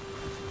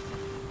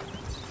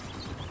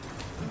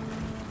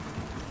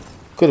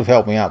 Could have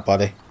helped me out,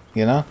 buddy.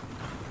 You know?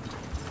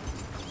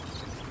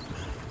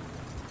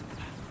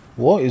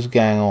 What is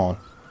going on?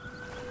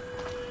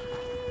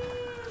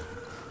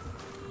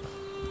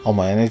 Oh,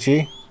 my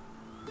energy?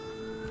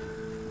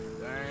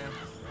 Damn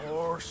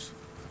horse.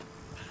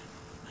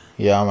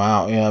 Yeah, I'm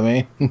out, you know what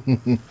I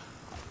mean?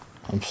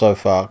 I'm so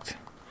fucked.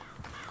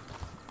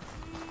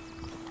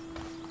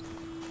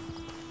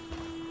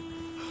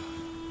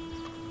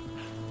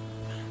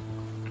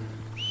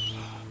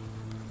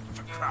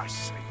 For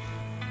Christ's sake.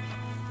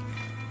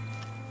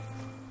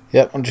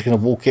 Yep, I'm just going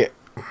to walk it.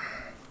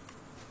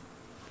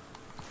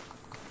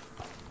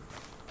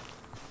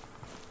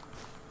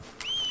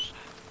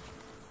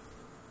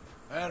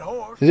 That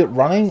horse. Is it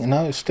running?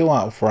 No, it's still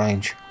out of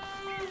range.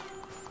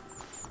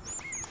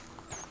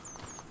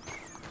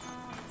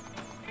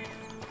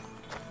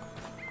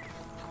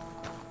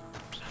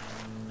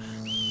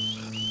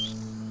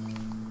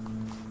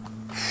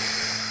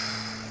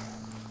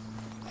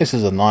 This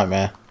is a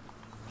nightmare.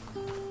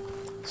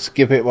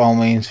 Skip it by all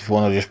means if you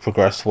want to just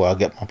progress where I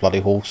get my bloody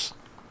horse.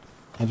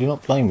 I do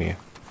not blame you.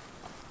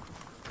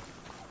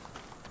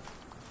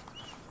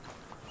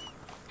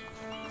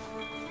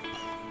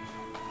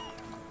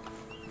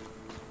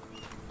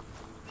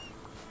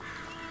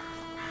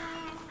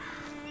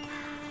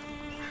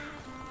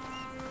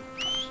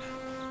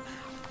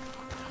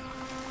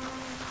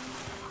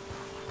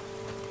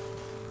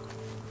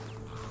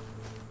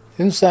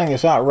 Isn't saying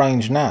it's out of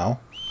range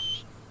now.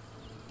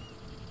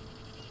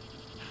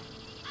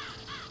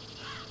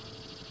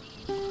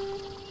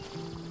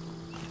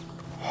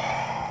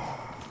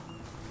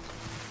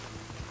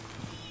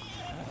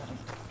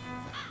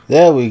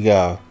 There we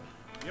go.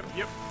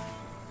 Yep.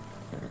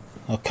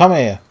 Now come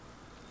here.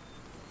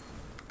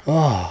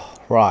 Oh,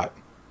 right.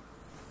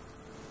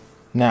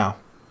 Now.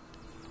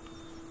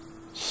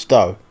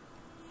 Stow.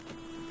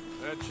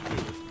 That should do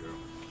this, girl.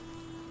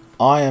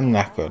 I am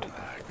knackered.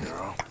 Alright,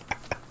 girl.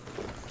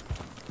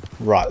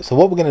 Right, so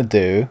what we're going to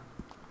do...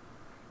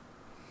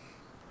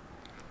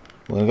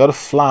 We're going to go to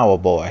Flower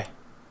Boy.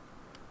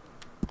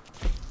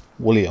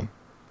 William.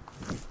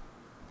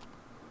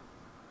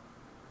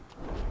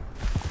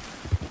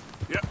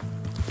 Yep.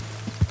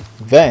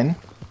 Then...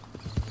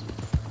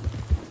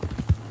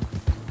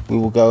 we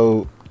will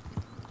go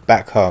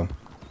back home.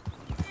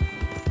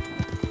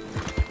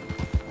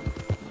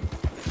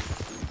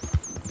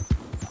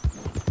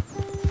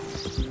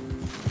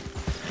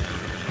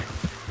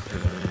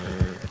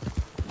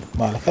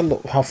 Man,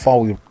 look how far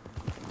we're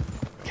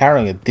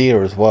carrying a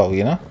deer as well,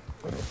 you know?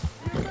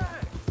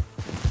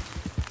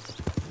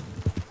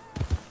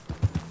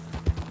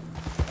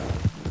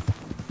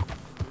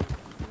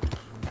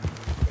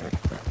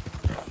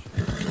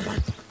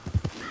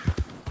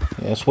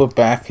 Yes, we're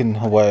back and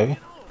away.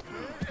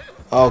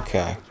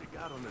 Okay.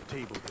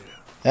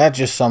 That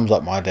just sums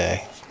up my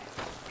day.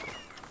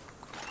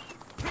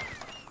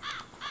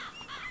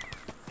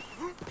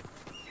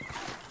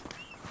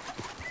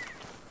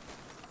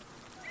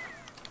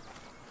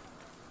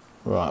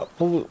 Right.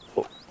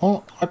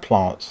 Oh, I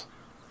plants.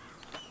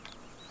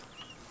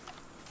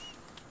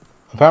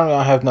 Apparently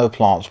I have no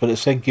plants, but it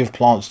said give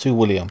plants to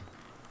William.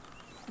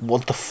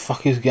 What the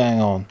fuck is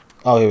going on?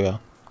 Oh, here we are.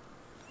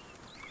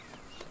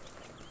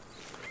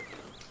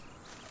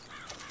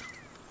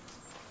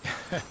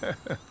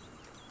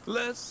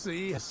 Let's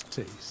see his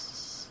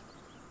tastes.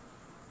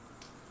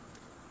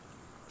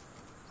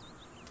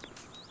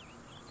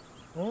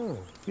 Oh,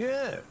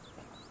 yeah.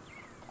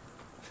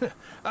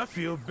 I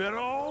feel better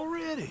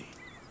already.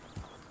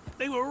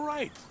 They were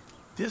right.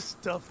 This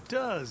stuff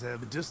does have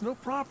medicinal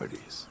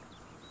properties.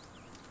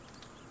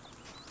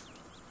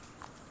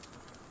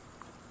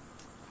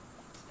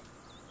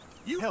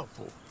 You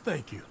helpful.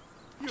 Thank you.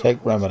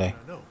 Take remedy.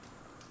 I know.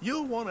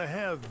 You'll want to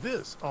have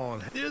this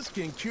on. This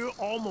can cure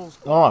almost.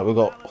 All right, we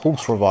got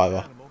horse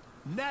reviver.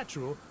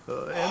 Natural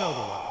and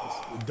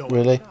otherwise. Don't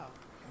Really? stop.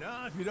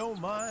 Now, if you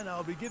don't mind,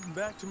 I'll be getting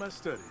back to my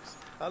studies.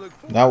 I look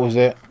forward That was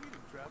it. to meeting you,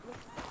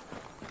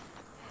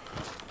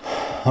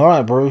 traveler. All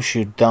right, Bruce,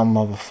 you dumb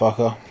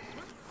motherfucker.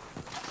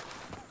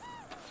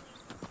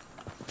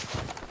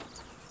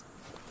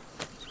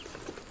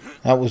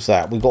 That was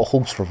that. We got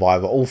horse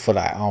reviver. All for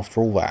that. After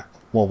all that.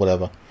 Well,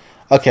 whatever.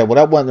 Okay, well,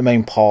 that wasn't the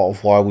main part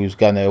of why we was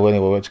going there anyway.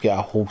 We had to get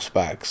our horse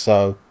back,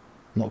 so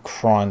I'm not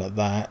crying at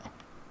that.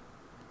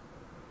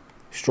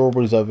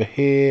 Strawberries over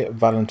here.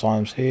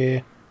 Valentine's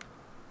here.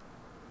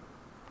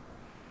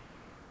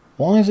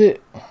 Why is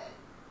it...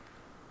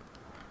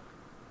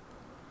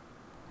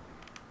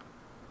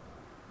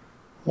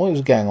 What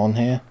is going on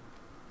here?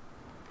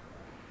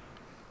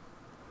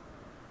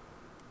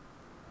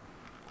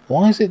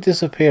 Why is it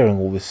disappearing,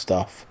 all this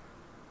stuff?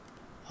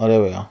 Oh,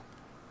 there we are.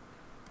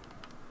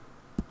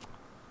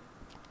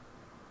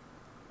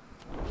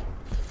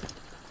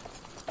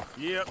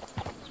 Yep.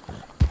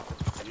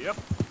 Yep.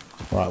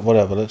 Right,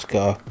 whatever, let's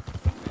go.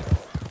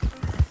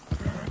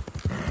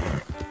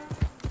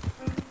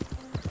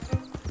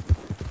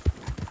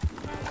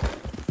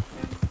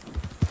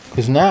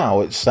 Because now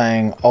it's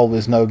saying, oh,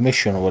 there's no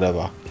mission or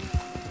whatever.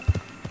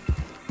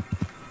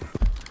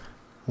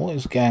 What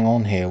is going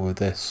on here with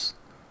this?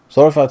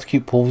 Sorry if I have to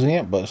keep pausing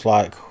it, but it's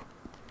like,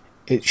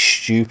 it's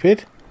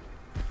stupid.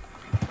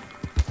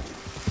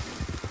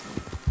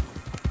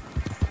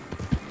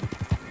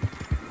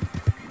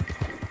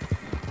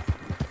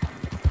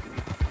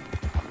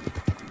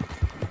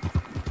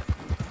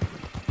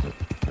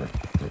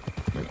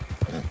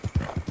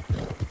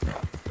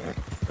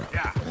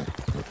 Yeah.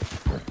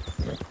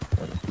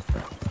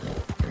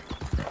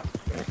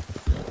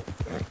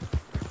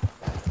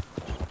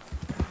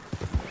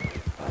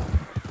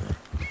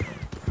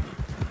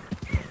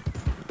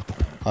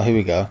 Oh, here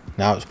we go.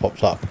 Now it's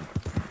popped up.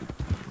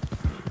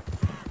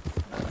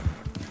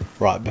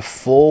 Right,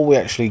 before we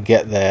actually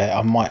get there,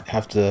 I might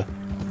have to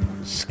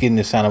skin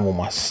this animal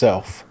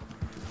myself.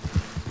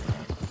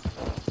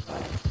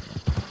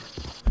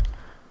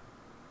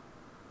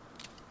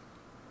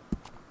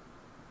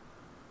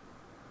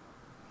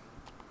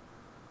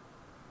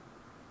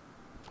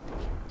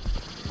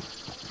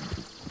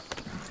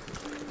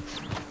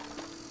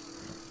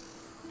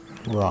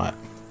 Right.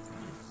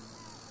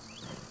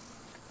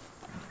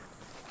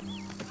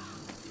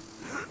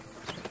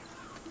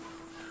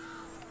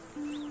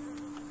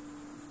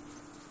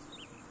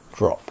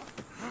 Drop.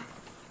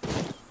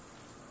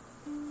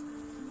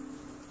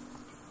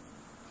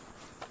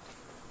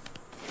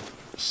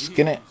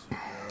 Skin it.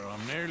 Girl,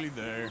 I'm nearly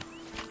there.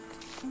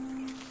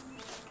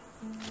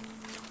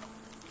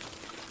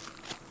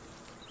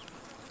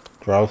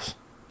 Gross.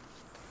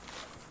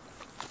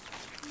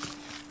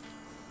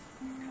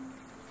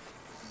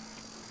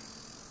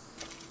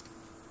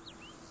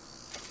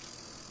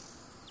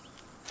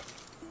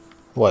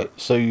 Wait,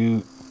 so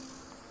you...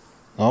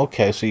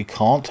 Okay, so you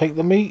can't take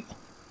the meat?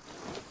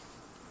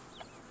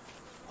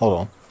 Hold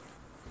on.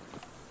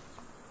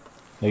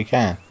 No, you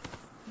can.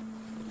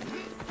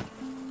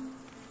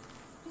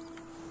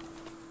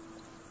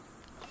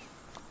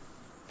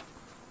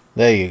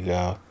 There you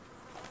go.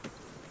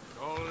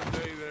 All in a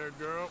day there,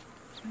 girl.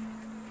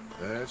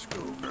 Let's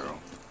go, girl.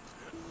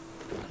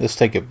 Let's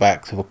take it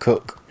back to the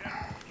cook.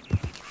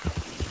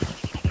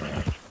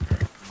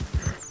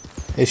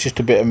 It's just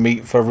a bit of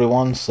meat for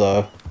everyone,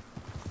 so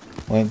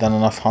we ain't done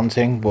enough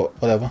hunting, but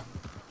whatever.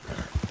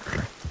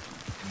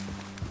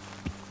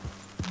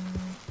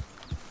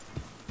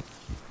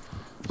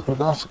 So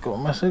that's got a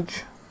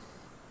message.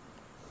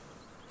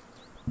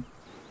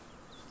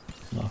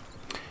 No.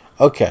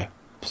 Okay,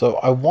 so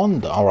I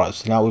wonder. Alright,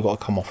 so now we've got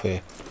to come off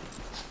here.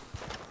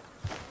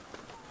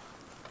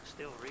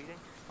 Still reading?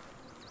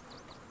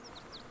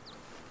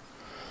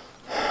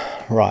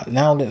 Right,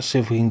 now let's see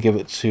if we can give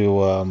it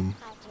to I've taken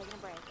a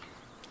break.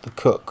 the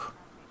cook.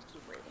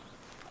 Keep reading.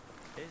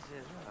 Is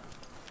it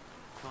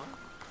fun?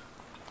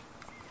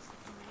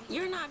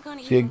 You're not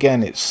gonna See,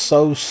 again, it's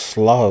so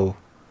slow.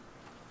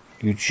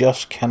 You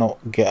just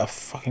cannot get a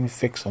fucking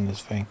fix on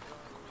this thing.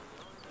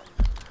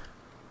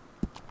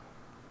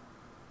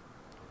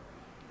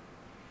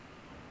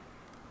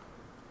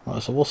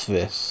 Right, so what's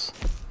this?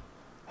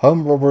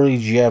 Home robbery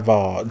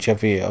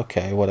Javier.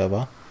 Okay,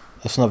 whatever.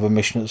 That's another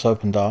mission that's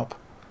opened up.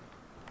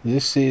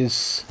 This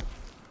is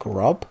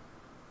grub.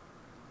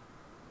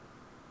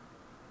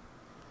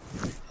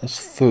 That's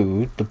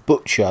food. The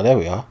butcher, there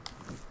we are.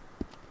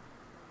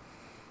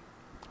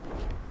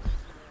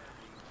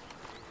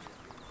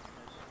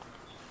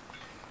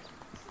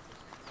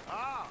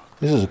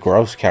 This is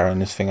gross carrying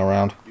this thing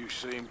around. You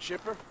seem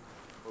chipper.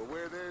 But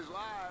where there's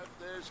life,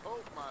 there's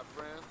hope, my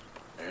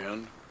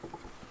friend.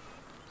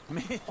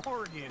 And?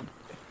 Morgan.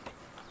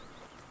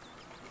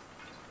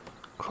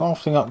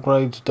 Crafting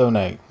upgrades,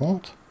 donate.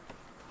 What?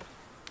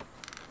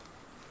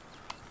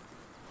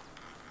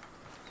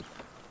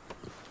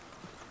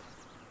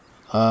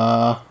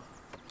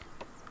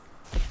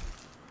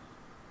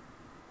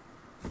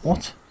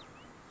 What?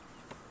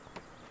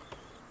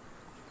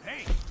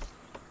 Hey,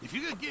 if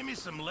you could give me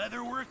some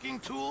leather working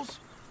tools,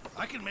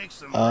 I can make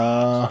some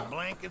rugs and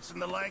blankets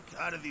and the like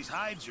out of these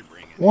hides you're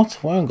bringing. What?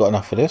 We haven't got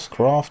enough of this.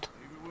 Craft.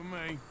 Leave it with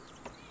me.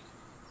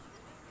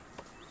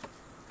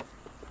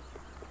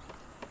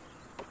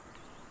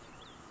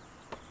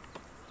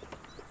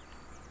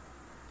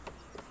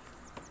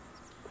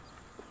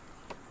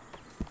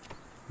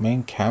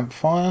 Main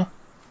campfire?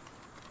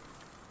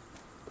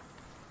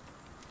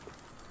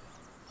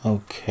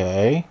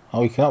 Okay.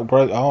 Oh, we can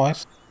upgrade. Oh,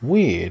 that's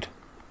weird.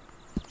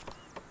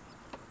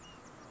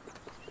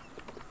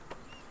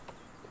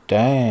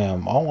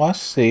 Damn. Oh, I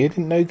see. I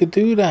didn't know you could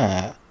do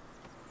that.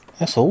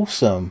 That's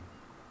awesome.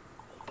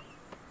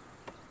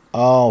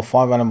 Oh,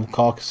 5 animal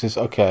carcasses.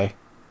 Okay.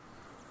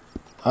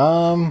 Keep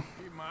my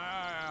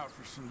eye out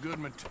for some good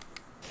material.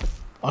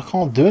 I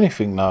can't do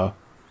anything though.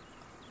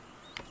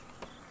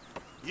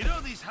 You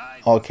know these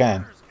hides Oh, I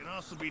can. can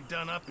also be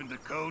done up into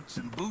coats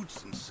and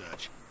boots and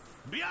such.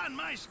 Beyond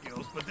my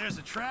skills, but there's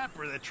a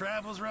trapper that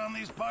travels around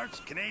these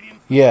parts, Canadian.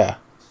 Yeah.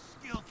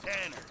 Skilled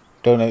tanner.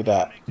 Donate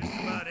that. Make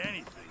just about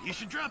anything. You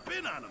should drop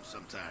in on him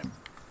sometime.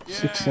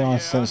 69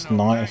 cents a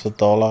night is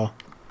 $1.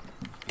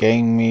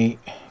 Game meat.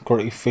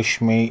 Gritty fish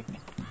meat.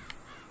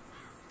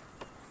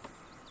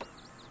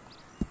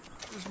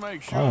 Just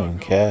make sure I don't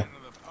go care. into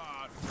the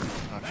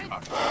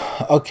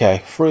pot.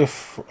 Okay.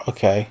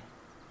 Okay.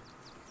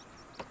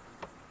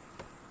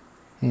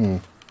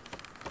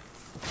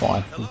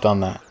 Fine. We've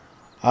done that.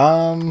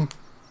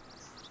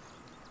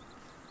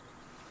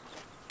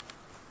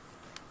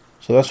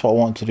 So that's what I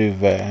want to do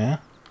there.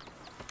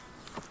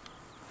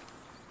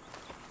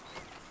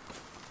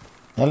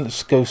 Now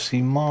let's go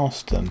see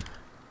Marston.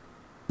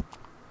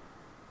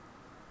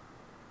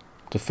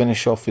 To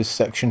finish off this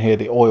section here,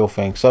 the oil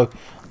thing. So,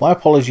 my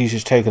apologies,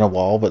 it's taken a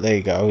while, but there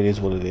you go. It is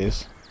what it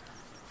is.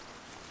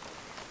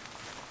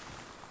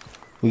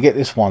 We get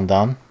this one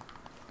done.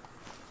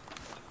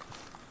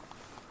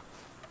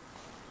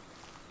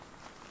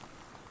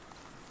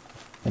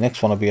 The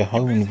next one will be a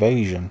home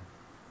invasion.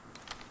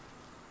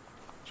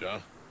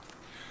 John?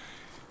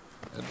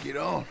 Let's get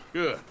on.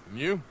 Good. And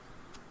you?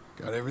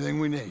 Got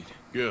everything we need.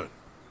 Good.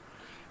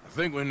 I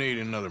think we need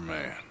another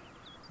man.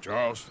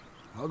 Charles?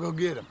 I'll go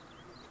get him.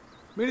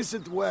 Meet us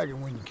at the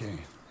wagon when you can.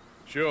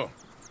 Sure.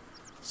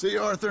 See,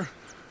 Arthur?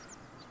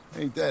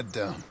 Ain't that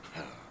dumb.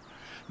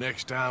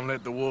 Next time,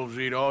 let the wolves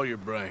eat all your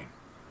brain.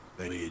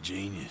 They be a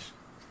genius.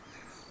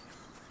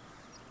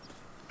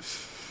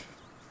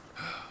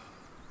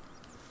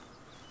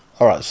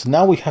 Alright, so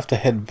now we have to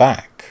head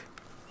back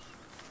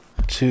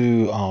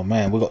to... Oh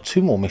man, we've got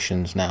 2 more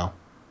missions now.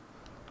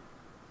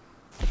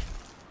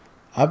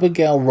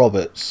 Abigail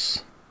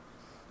Roberts.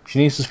 She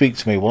needs to speak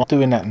to me. We're not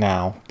doing that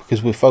now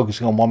because we're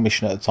focusing on one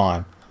mission at a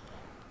time.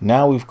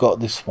 Now we've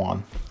got this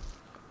one.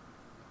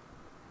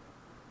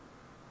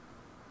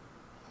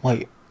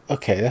 Wait,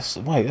 okay, that's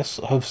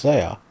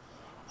Hosea.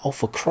 Oh,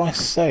 for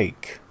Christ's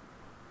sake.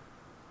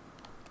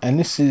 And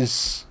this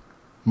is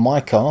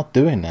Micah not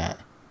doing that.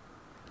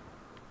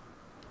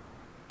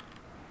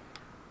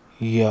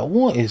 Yeah,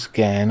 what is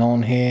going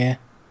on here?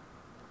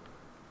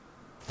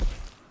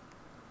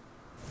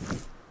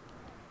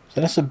 So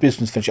that's a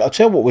business venture. I'll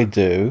tell you what we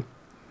do.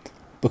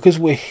 Because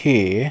we're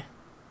here,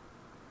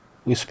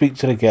 we speak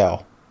to the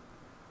gal.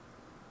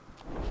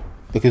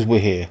 Because we're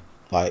here.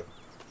 Like,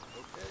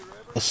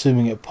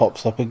 assuming it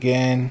pops up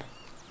again.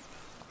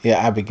 Yeah,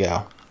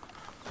 Abigail.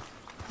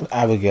 What does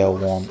Abigail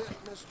want?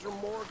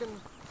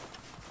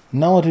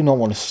 No, I do not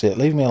want to sit.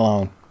 Leave me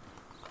alone.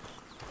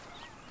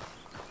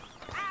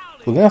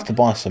 We're going to have to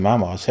buy some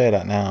ammo. I'll tell you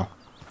that now.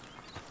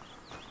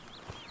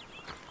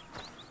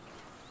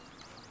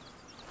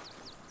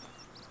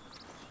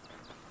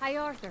 Hey,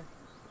 Arthur.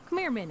 Come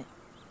here a minute.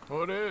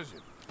 What is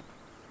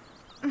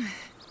it?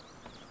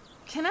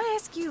 Can I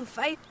ask you a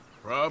favor?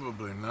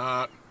 Probably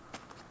not.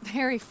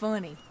 Very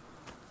funny.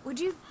 Would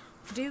you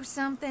do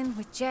something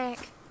with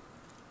Jack?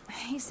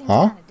 He seems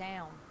Huh? kind of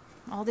down.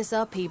 All this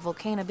upheaval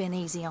can't have been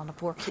easy on the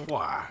poor kid.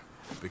 Why?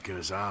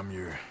 Because I'm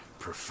your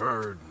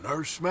preferred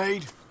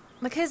nursemaid?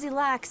 Because he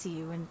likes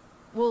you and,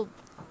 well,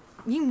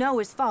 you know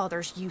his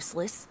father's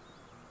useless.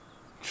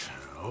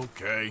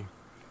 Okay.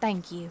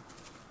 Thank you.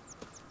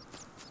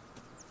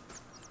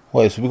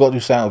 Wait, so we got to do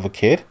something with a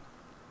kid?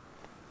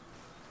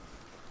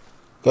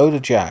 Go to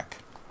Jack.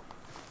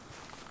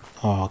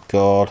 Oh,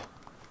 God.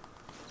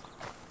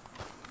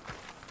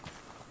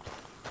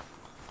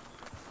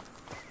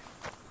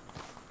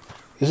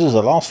 This is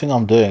the last thing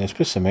I'm doing. It's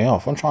pissing me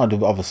off. I'm trying to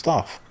do other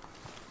stuff.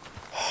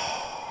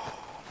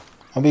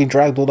 I'm being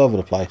dragged all over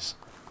the place.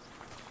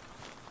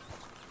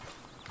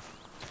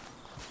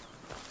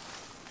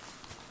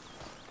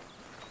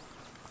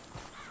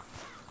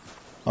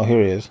 Oh,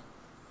 here he is.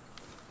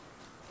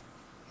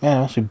 Man,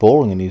 it must be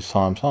boring in these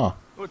times, huh?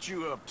 What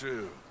you up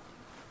to?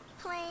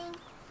 Playing,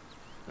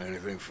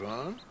 Anything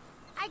fun?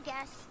 I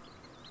guess.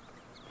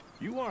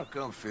 You want to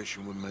come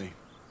fishing with me?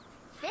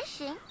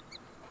 Fishing?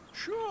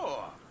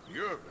 Sure.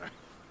 You're...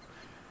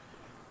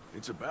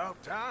 It's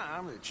about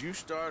time that you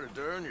started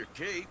to earn your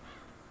keep.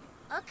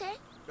 Okay,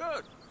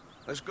 Good.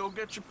 Let's go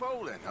get your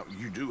pole then. Now,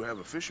 you do have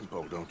a fishing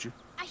pole, don't you?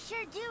 I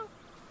sure do.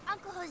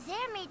 Uncle Jose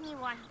made me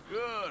one.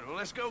 Good. Well,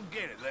 let's go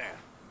get it then.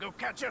 Go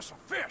catch us some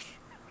fish.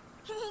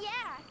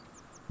 Yeah.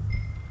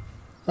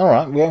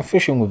 Alright, we're going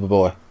fishing with the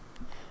boy.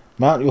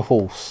 Mount your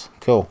horse.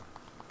 Cool.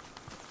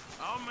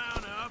 I'll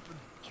mount up and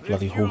This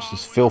bloody lift you horse on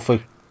is with filthy.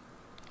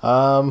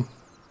 me.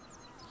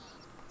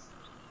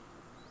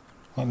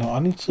 Wait, no, I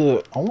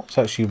want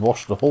to actually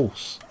wash the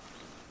horse.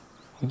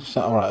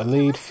 Alright,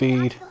 lead, feed,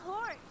 Wash the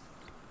horse.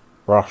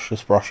 brush.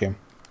 Let's brush him.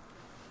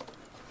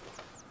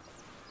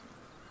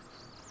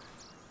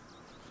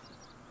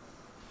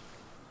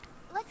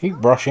 Let's Keep go.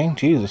 brushing.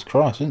 Jesus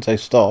Christ, didn't say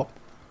stop.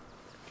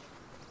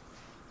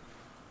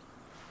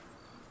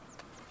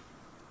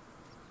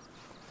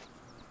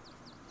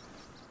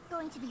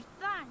 Going to be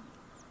fun.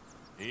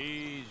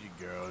 Easy,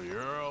 girl.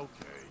 You're okay.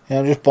 Yeah,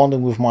 I'm just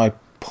bonding with my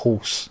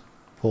horse.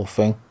 Poor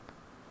thing.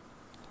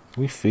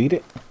 Can we feed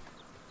it?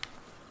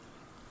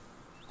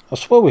 I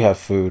swear we have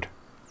food.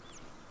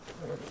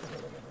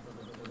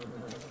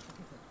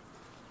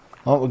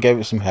 Oh, we gave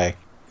it some hay.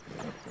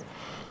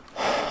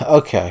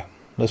 Okay,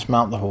 let's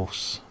mount the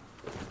horse.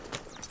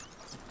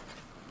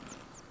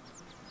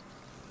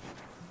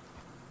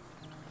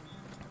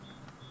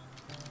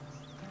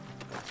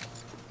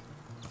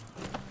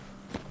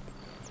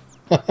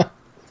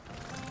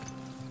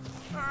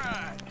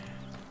 Alright.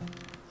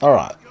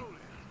 Alright. Go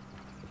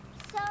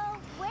then. So,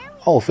 where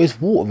we Oh, if there's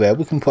water there,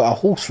 we can put our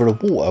horse through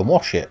the water and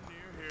wash it.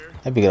 Near here.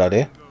 That'd be a good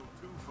idea. Don't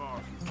go too far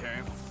from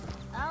camp.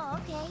 Oh,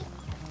 okay.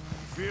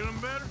 Feeling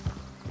better?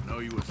 I know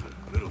you was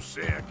a little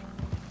sick.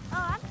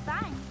 Oh, I'm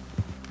fine.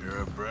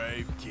 You're a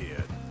brave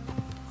kid.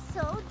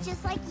 So,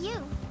 just like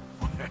you.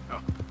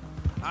 Well,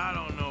 I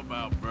don't know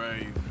about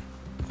brave.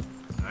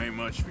 I ain't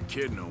much of a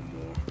kid no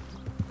more.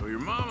 Well, your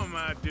mama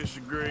might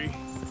disagree.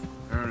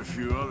 Her and a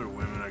few other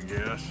women, I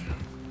guess.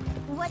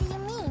 What do you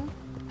mean?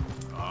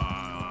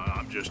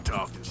 I'm just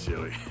talking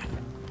silly.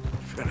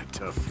 It's been a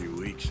tough few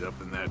weeks up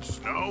in that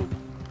snow.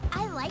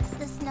 I like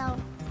the snow.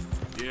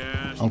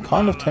 Yes. I'm but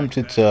kind not of like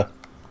tempted that. to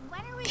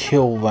When are we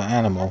kill going the back to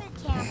animal.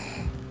 other camp?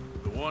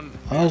 The one.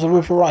 Oh, there's a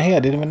river right here. I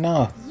didn't even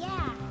know.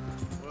 Yeah.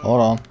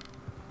 Hold on.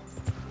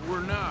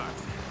 We're not.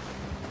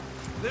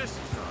 This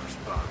is our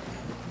spot.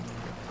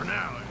 For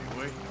now,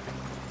 anyway.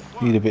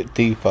 Need a bit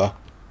deeper.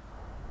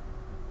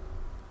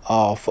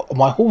 Oh,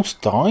 my horse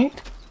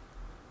died?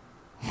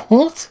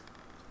 What?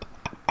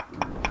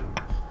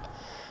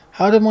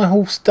 How did my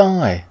horse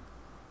die?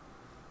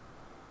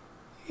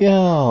 Yo,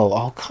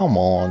 oh come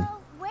on. So,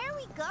 where are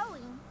we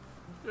going?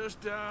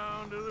 Just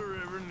down to the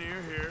river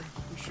near here.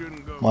 We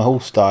shouldn't go. My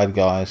horse died,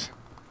 guys.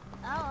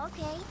 Oh,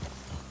 okay.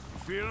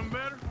 Feeling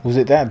better? Was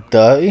it that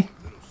dirty?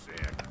 Little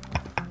sick.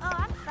 Oh,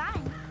 I'm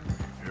fine.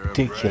 You're a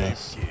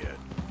Ridiculous. brave kid.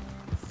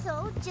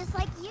 So, just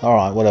like you.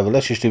 Alright, whatever.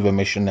 Let's just do the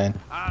mission then.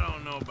 I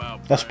don't know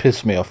about That's brave.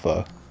 pissed me off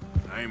though.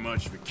 I ain't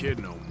much of a kid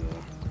no more.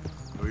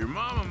 Well, your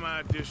mama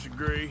might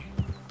disagree.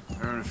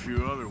 Her and a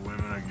few other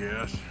women, I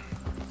guess.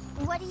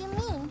 What do you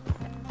mean?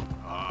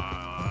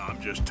 I'm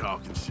just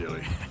talking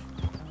silly.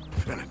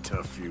 It's been a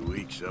tough few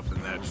weeks up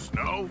in that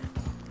snow.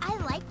 I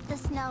like the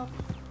snow.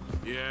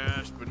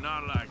 Yes, but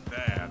not like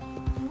that.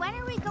 When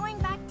are we going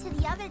back to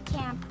the other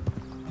camp?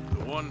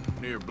 The one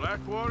near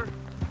Blackwater?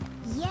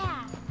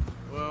 Yeah.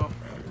 Well,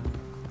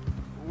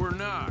 we're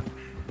not.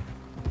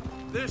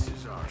 This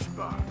is our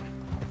spot.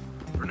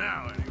 For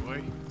now,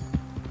 anyway.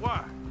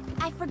 Why?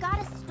 I forgot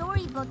a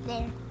storybook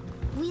there.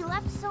 We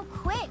left so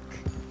quick.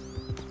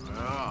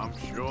 Well,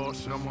 I'm sure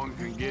someone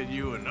can get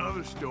you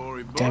another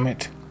storybook. Damn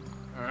it.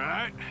 All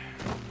right.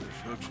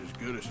 This looks as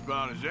good a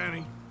spot as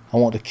any. I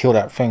want to kill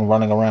that thing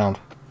running around.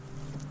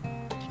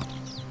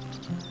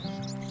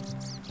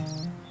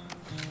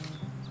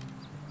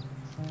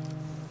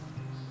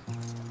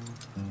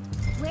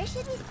 Where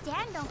should we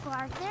stand, Uncle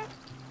Arthur?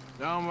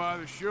 Down by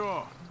the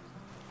shore.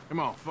 Come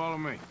on, follow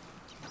me.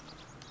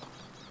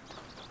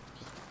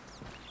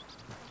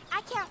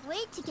 I can't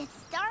wait to get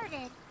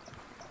started.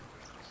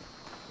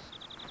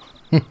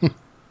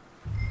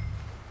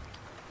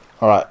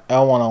 Alright,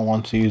 L1 I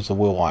want to use the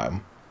wheel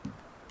item.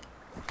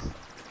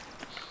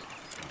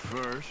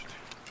 First,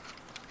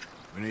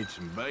 we need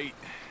some bait.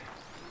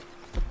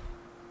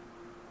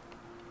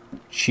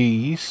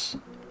 Cheese.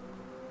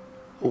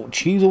 What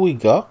cheese have we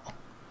got?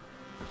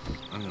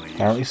 I'm gonna use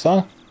Apparently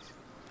so.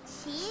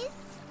 Cheese?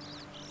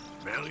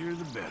 bellier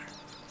the better.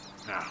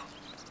 Now,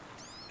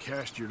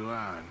 cast your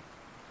line.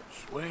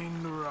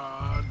 Swing the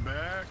rod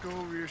back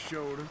over your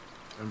shoulder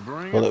and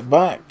bring Pull it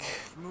back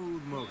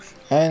smooth motion.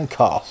 and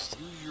cast.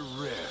 Use your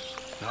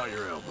wrist, not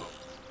your elbow.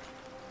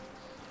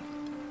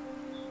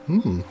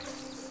 Hmm.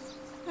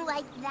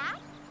 Like that?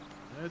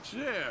 That's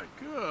it.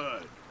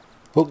 Good.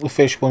 Hook the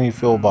fish when you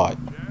feel a bite.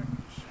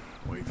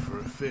 Wait for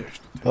a fish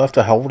to Do I have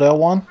to hold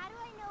L1? How do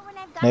I know when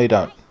I've got No, you it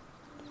don't. right?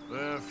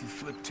 Well, if you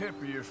flip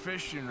tip of your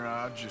fishing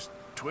rod just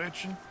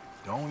twitching,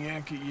 don't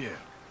yank it yet.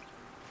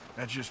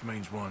 That just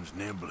means one's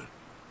nibbling.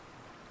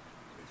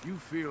 If you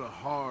feel a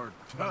hard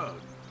tug,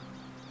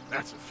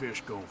 that's a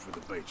fish going for the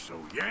bait, so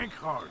yank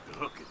hard to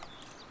hook it.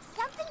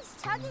 Something's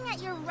tugging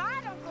at your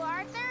rod, Uncle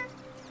Arthur.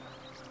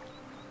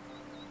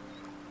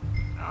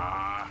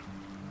 Ah,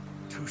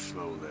 too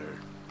slow there.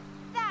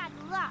 Bad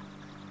luck.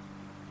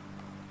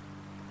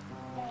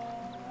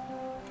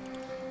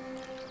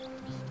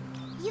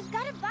 You've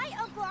got a bite,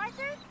 Uncle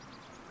Arthur.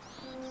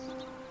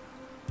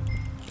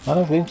 I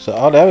don't think so.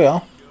 Oh, there we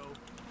are.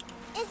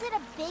 Is it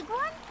a big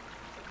one?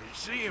 You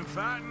see him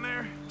fighting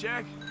there,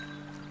 Jack?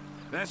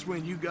 That's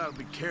when you gotta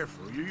be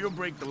careful. You'll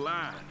break the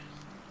line.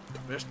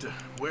 Best to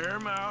wear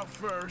him out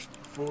first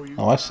before you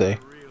Oh, I see.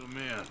 reel him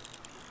in.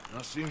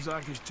 Now, seems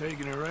like he's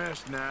taking a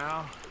rest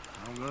now.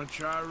 I'm gonna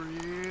try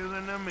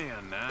reeling him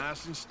in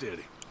nice and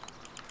steady.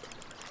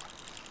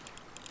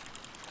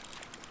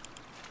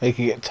 You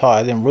can get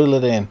tired and reel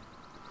it in.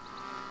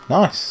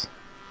 Nice.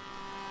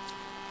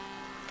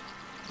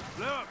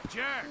 Look,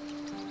 Jack,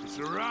 it's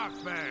a rock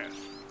bass.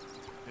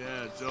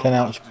 Yeah, it's 10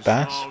 ounce almost as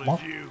bass? small as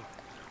What? you.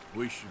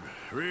 We should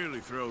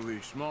really throw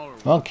these smaller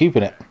ones. Well, I'm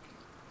keeping it.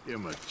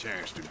 Give them a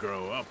chance to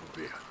grow up a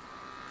bit.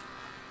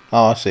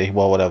 Oh, I see.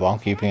 Well, whatever. I'm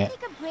keeping Can I it.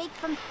 take a break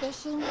from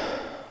fishing?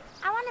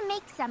 I want to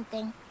make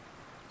something.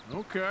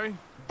 Okay.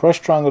 Press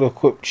triangle to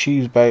equip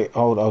cheese bait.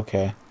 Hold.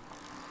 Okay.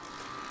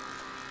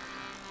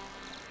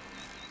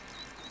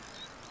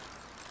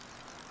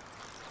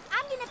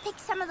 I'm gonna pick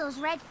some of those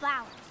red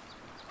flowers.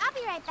 I'll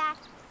be right back.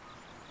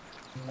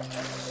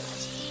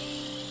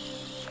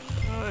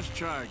 Well, let's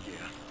try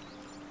again.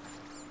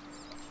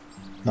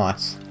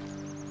 Nice.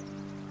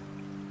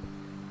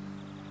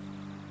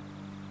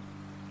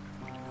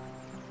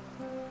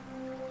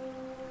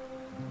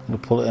 I'm gonna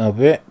pull it in a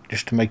bit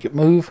just to make it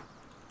move.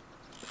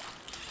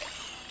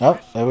 Oh,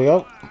 there we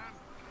go.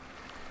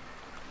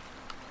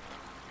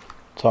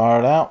 Tire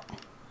it out.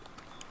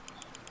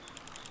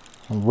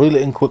 And reel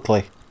it in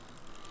quickly.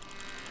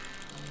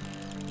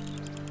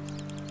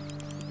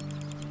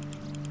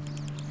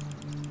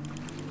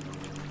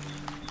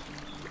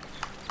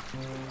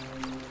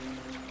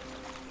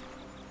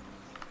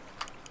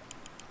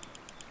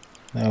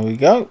 There we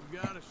go. You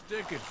gotta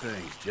stick at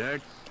things,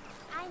 Jack.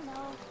 I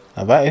know.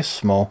 Now that is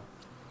small.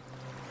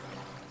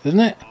 Isn't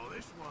it? Oh,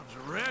 this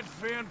one's a red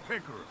fin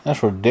pickerel.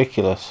 That's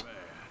ridiculous.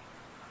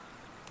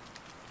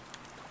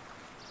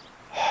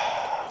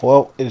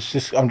 Well, it's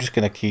just I'm just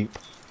gonna keep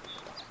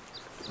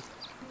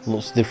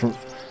lots of different,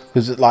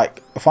 because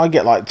like if I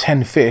get like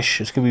 10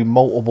 fish, it's gonna be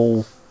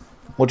multiple.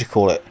 What do you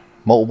call it?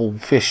 Multiple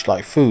fish,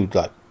 like food,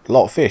 like a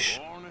lot of fish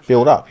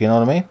build up. You know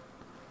what I mean?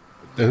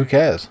 So who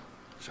cares?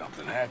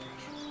 Something happens.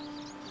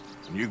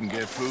 And you can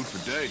get food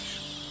for days.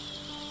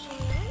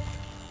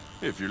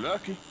 If you're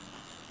lucky.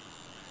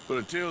 But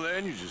until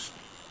then, you just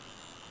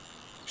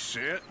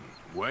sit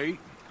and wait.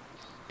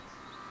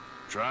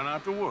 Try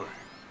not to worry.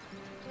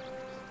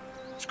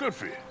 It's good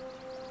for you,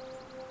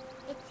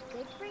 It's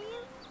good for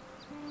you?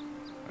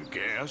 I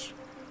guess.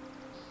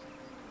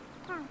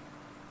 Huh.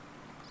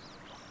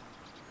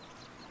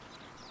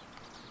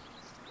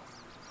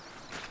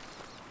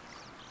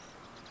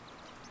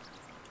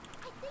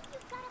 I think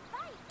you've got a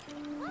bite.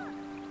 Look.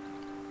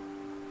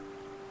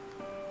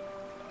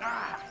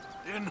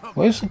 In the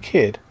Where's the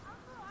kid?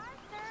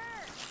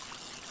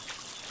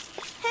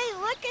 Hey,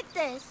 look at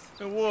this.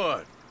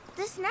 what?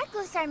 This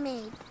necklace I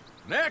made.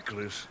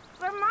 Necklace?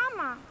 For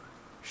Mama.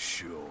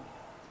 Sure.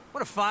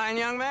 What a fine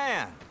young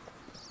man.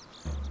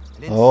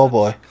 And in Oh, such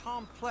boy.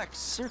 complex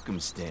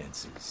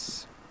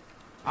circumstances.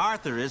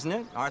 Arthur, isn't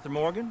it? Arthur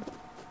Morgan?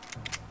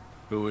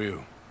 Who are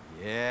you?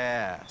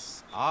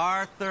 Yes,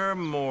 Arthur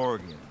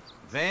Morgan.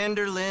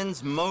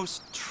 Vanderlyn's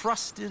most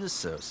trusted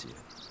associate.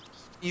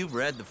 You've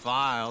read the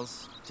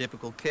files.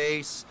 Typical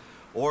case.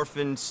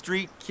 Orphaned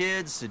street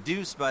kid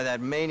seduced by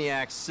that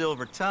maniac's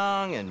silver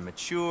tongue and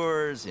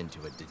matures into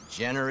a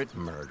degenerate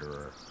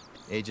murderer.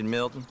 Agent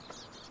Milton?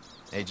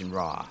 Agent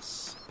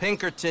Ross.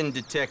 Pinkerton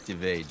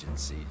Detective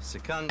Agency.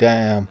 Seconded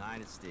Damn. to the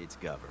United States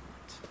government.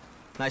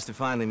 Nice to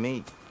finally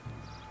meet.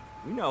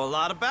 We know a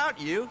lot about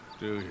you.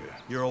 Do you?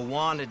 You're a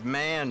wanted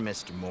man,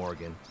 Mr.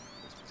 Morgan.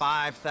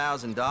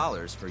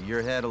 $5,000 for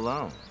your head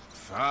alone.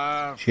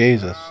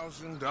 Jesus.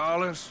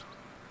 $5,000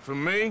 for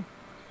me?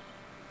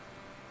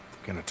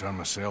 Can I turn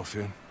myself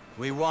in?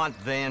 We want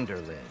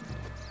Vanderlyn.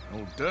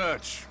 Old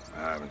Dutch.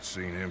 I haven't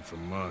seen him for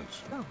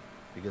months. Oh,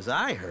 because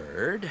I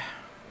heard a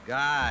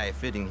guy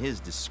fitting his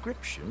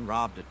description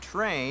robbed a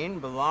train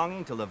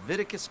belonging to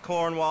Leviticus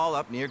Cornwall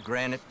up near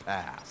Granite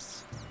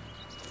Pass.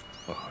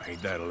 Oh,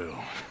 ain't that a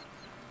little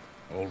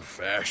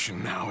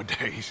old-fashioned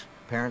nowadays?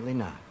 Apparently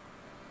not.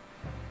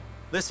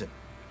 Listen.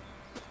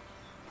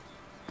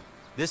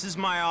 This is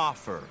my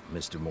offer,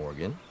 Mr.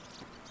 Morgan.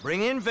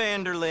 Bring in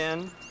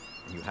Vanderlyn,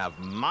 and you have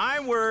my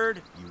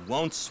word you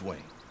won't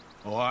swing.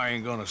 Oh, I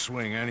ain't gonna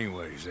swing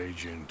anyways,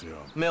 Agent.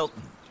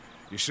 Milton.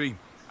 You see,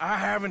 I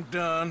haven't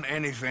done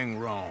anything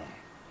wrong,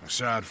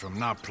 aside from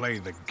not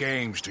playing the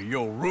games to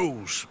your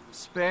rules.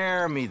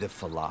 Spare me the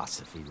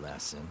philosophy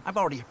lesson. I've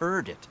already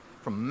heard it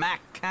from Mac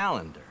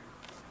Callender.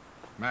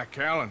 Mac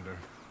Callender?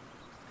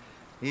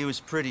 He was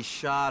pretty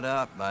shot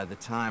up by the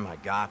time I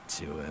got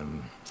to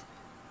him.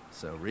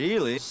 So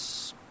really,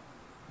 it's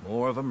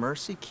more of a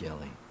mercy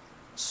killing.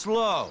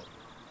 Slow,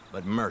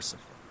 but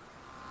merciful.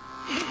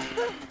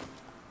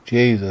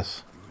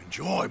 Jesus. You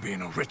enjoy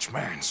being a rich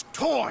man's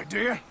toy, do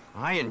you?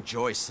 I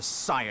enjoy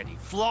society,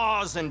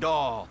 flaws and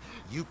all.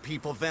 You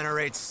people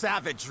venerate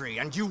savagery,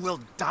 and you will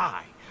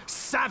die.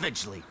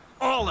 Savagely,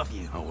 all of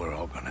you. Oh, we're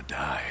all gonna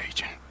die,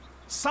 Agent.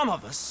 Some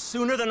of us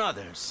sooner than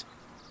others.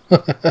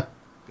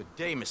 Good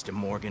day, Mr.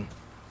 Morgan.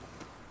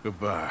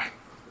 Goodbye.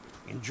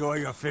 Enjoy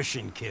your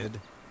fishing, kid,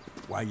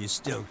 while you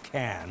still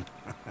can.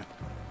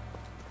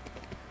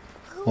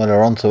 Well,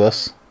 they're onto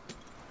us.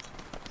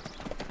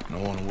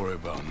 No one to worry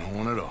about, no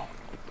one at all.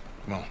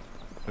 Come on,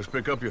 let's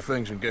pick up your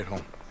things and get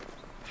home.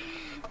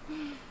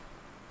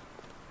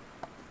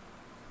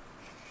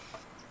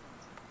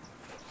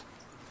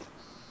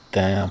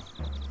 Damn.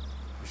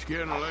 It's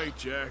getting late,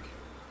 Jack.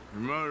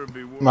 Your mother'll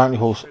be worried. Mountain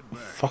horse,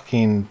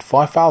 fucking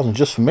 5,000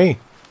 just for me.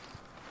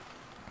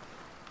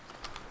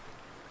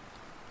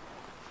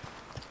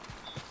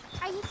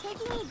 Are you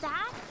taking me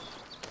back?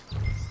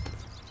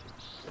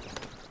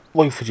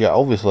 Wait for Jet,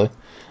 obviously.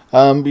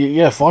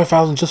 Yeah,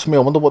 5,000 just for me.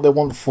 I wonder what they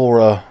want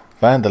for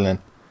Vanderlyn.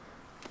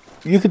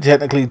 You could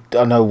technically,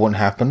 I know it wouldn't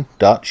happen,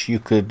 Dutch. You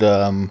could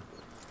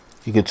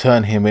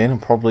turn him in and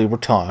probably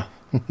retire.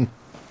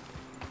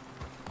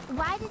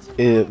 Why did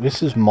you...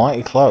 This is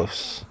mighty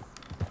close.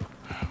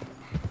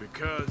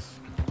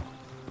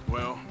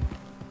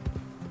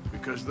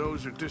 Because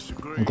those are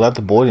disagreeing. I'm glad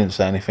the boy didn't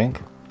say anything.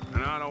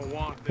 And I don't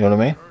want you know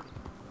what I mean?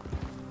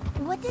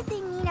 What did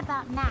they mean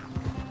about Mac?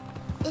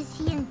 Is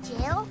he in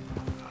jail?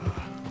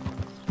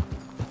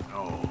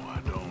 No,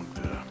 I don't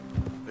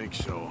think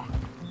so.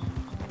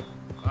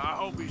 I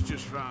hope he's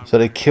just fine. So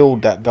they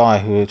killed that guy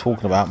who we were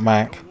talking about,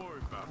 Mac. Don't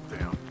worry about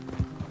them.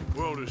 The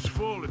world is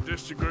full of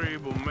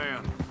disagreeable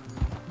men.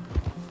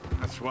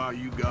 That's why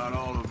you got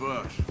all of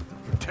us to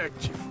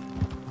protect you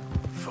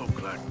from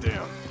folk like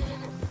them.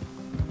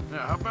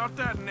 Now, how about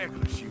that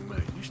necklace you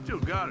made? You still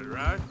got it,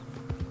 right?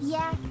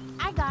 Yeah,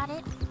 I got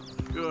it.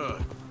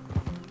 Good.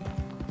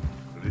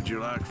 Did you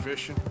like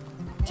fishing?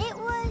 It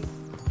was...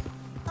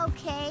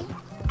 okay,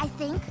 I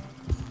think.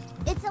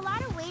 It's a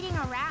lot of waiting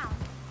around.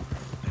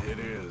 It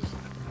is.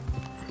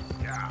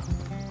 Yeah.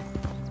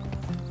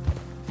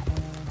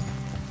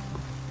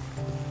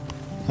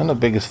 I'm not the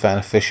biggest fan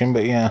of fishing,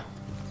 but yeah.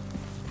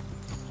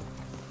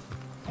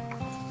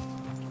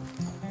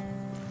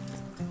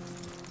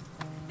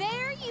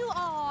 There you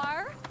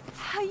are.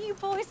 How you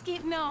boys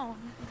getting on?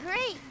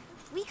 Great.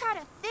 We caught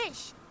a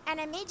fish, and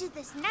I made you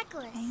this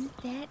necklace. Ain't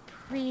that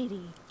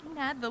pretty? Ain't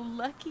I the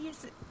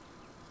luckiest?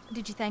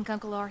 Did you thank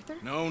Uncle Arthur?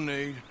 No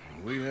need.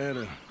 We had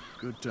a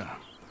good time.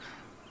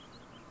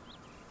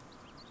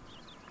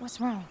 What's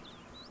wrong?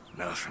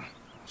 Nothing.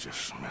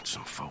 Just met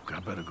some folk. I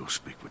better go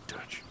speak with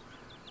Dutch.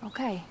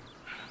 Okay.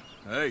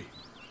 Hey,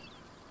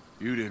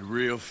 you did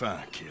real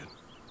fine, kid.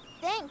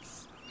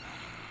 Thanks.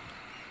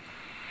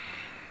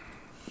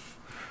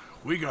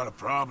 We got a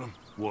problem.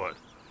 What?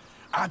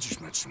 I just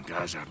met some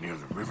guys out near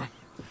the river.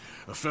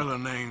 A fella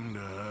named,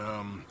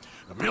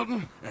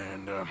 Milton,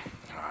 and,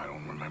 I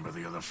don't remember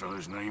the other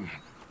fella's name.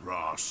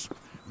 Ross.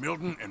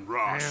 Milton and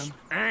Ross.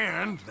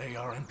 And they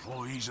are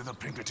employees of the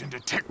Pinkerton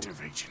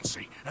Detective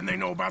Agency. And they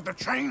know about the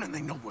train, and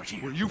they know we're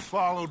here. Were you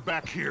followed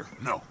back here?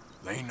 No,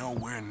 they know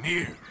we're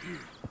near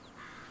here.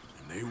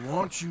 And they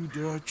want you,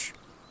 Dutch.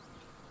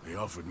 They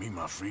offered me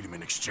my freedom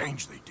in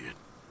exchange, they did.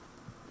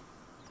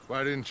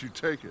 Why didn't you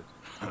take it?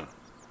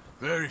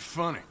 Very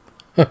funny.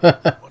 What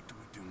do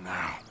we do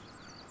now?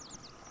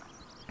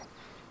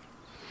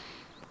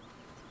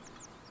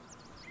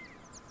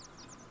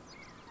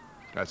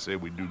 I say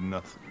we do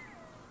nothing.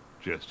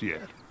 Just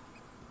yet.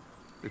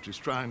 They're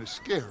just trying to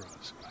scare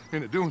us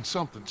into doing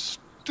something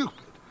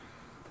stupid.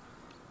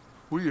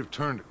 We have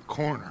turned a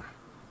corner.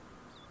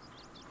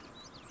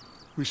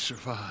 We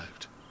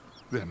survived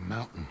them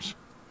mountains.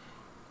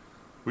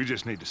 We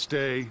just need to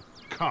stay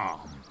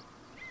calm.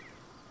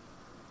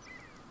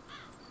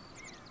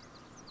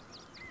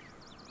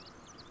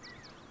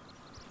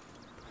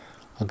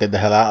 I'll get the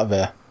hell out of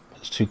there.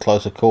 It's too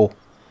close a call.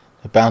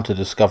 They're bound to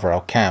discover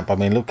our camp. I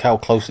mean, look how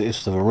close it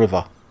is to the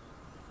river.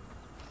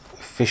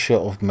 Fisher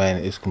of Men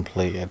is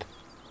completed.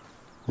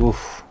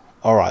 Oof.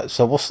 Alright,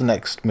 so what's the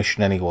next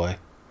mission anyway?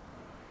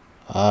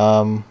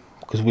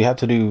 Because we had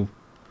to do...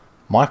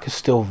 Mike is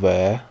still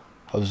there.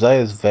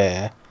 Hosea's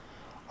there.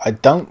 I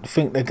don't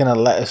think they're going to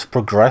let us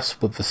progress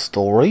with the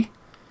story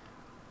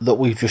that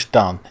we've just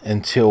done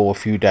until a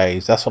few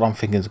days. That's what I'm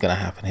thinking is going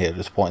to happen here at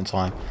this point in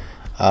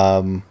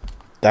time.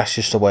 That's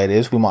just the way it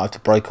is. We might have to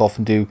break off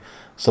and do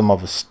some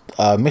other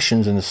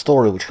missions in the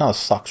story, which kind of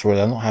sucks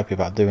really. I'm not happy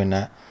about doing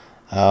that.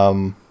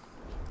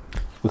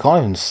 We can't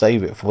even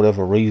save it for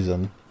whatever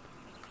reason.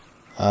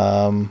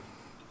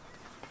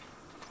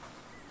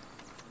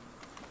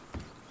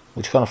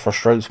 which kind of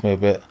frustrates me a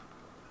bit.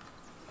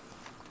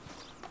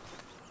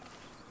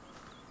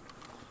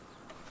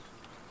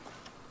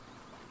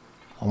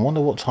 I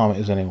wonder what time it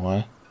is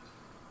anyway.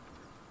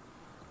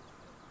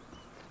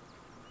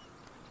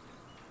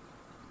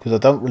 Because I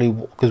don't really,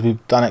 because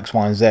we've done X,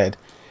 Y, and Z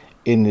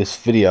in this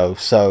video,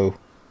 so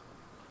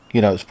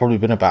you know it's probably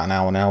been about an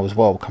hour now as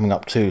well, coming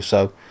up to.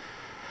 So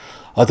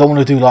I don't want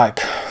to do like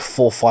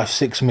 4, 5,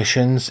 6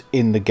 missions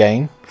in the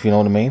game, if you know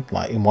what I mean,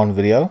 like in one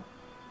video.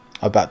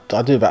 I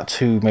do about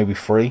 2, maybe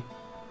 3,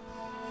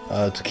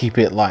 to keep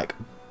it like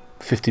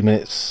 50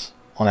 minutes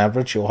on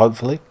average, or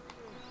hopefully.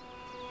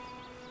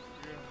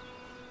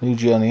 New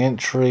journey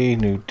entry,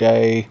 new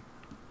day.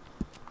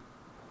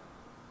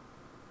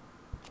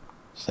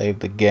 Save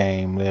the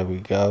game, there we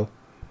go.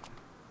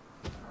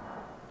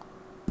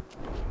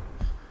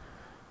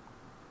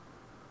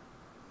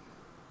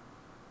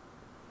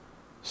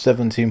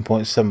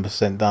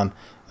 17.7% done.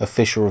 A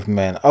Fisher of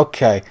Men.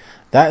 Okay,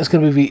 that is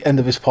going to be the end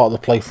of this part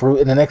of the playthrough.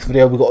 In the next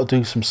video, we've got to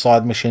do some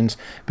side missions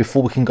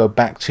before we can go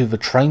back to the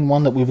train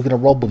one that we were going to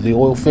rob with the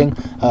oil thing.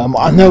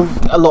 I know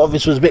a lot of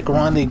this was a bit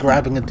grindy,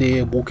 grabbing a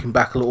deer, walking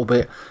back a little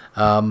bit,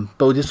 but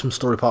we did some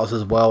story parts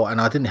as well, and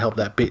I didn't help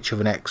that bitch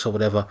of an ex or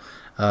whatever.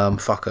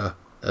 Fuck her,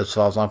 as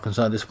far as I'm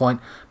concerned at this point.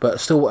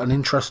 But still an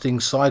interesting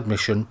side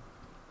mission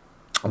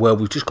where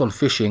we've just gone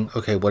fishing,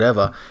 okay,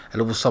 whatever,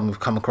 and all of a sudden we've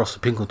come across the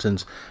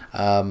Pinkertons,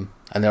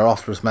 and they're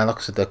after us, man. Like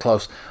I said, they're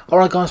close.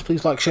 Alright guys,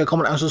 please like, share,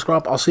 comment and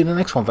subscribe. I'll see you in the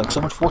next one. Thanks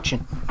so much for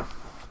watching.